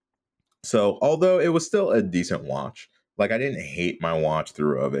me. So although it was still a decent watch, like I didn't hate my watch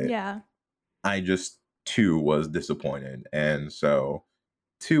through of it. Yeah. I just too was disappointed. And so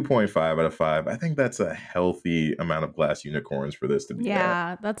 2.5 out of 5. I think that's a healthy amount of glass unicorns for this to be.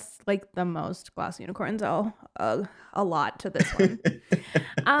 Yeah, that's like the most glass unicorns. A lot to this one.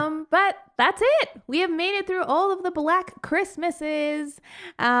 But that's it. We have made it through all of the Black Christmases.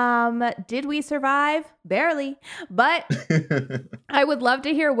 Did we survive? Barely. But I would love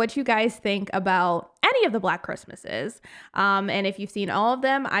to hear what you guys think about any of the Black Christmases. And if you've seen all of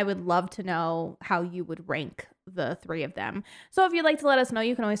them, I would love to know how you would rank the 3 of them. So if you'd like to let us know,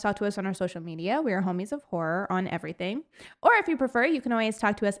 you can always talk to us on our social media. We are Homies of Horror on everything. Or if you prefer, you can always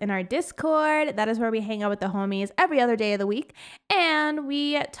talk to us in our Discord. That is where we hang out with the homies every other day of the week. And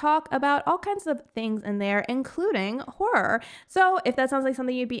we talk about all kinds of things in there, including horror. So if that sounds like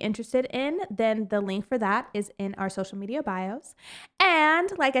something you'd be interested in, then the link for that is in our social media bios.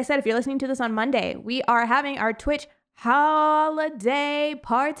 And like I said, if you're listening to this on Monday, we are having our Twitch holiday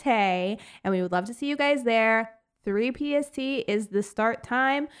party, and we would love to see you guys there. 3 PST is the start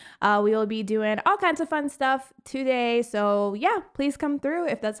time. We will be doing all kinds of fun stuff today. So yeah, please come through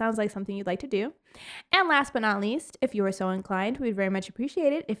if that sounds like something you'd like to do. And last but not least, if you are so inclined, we'd very much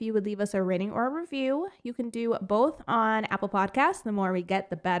appreciate it if you would leave us a rating or a review. You can do both on Apple Podcasts. The more we get,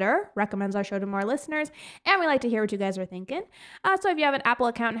 the better. Recommends our show to more listeners. And we like to hear what you guys are thinking. So if you have an Apple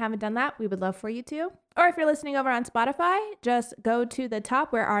account and haven't done that, we would love for you to. Or if you're listening over on Spotify, just go to the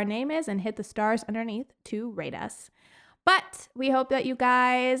top where our name is and hit the stars underneath to rate us. But we hope that you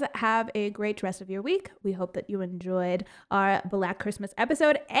guys have a great rest of your week. We hope that you enjoyed our Black Christmas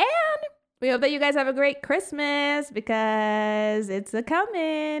episode, and we hope that you guys have a great Christmas because it's a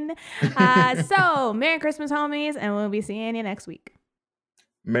coming. So Merry Christmas, homies, and we'll be seeing you next week.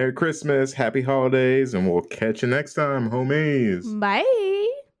 Merry Christmas, happy holidays, and we'll catch you next time, homies. Bye.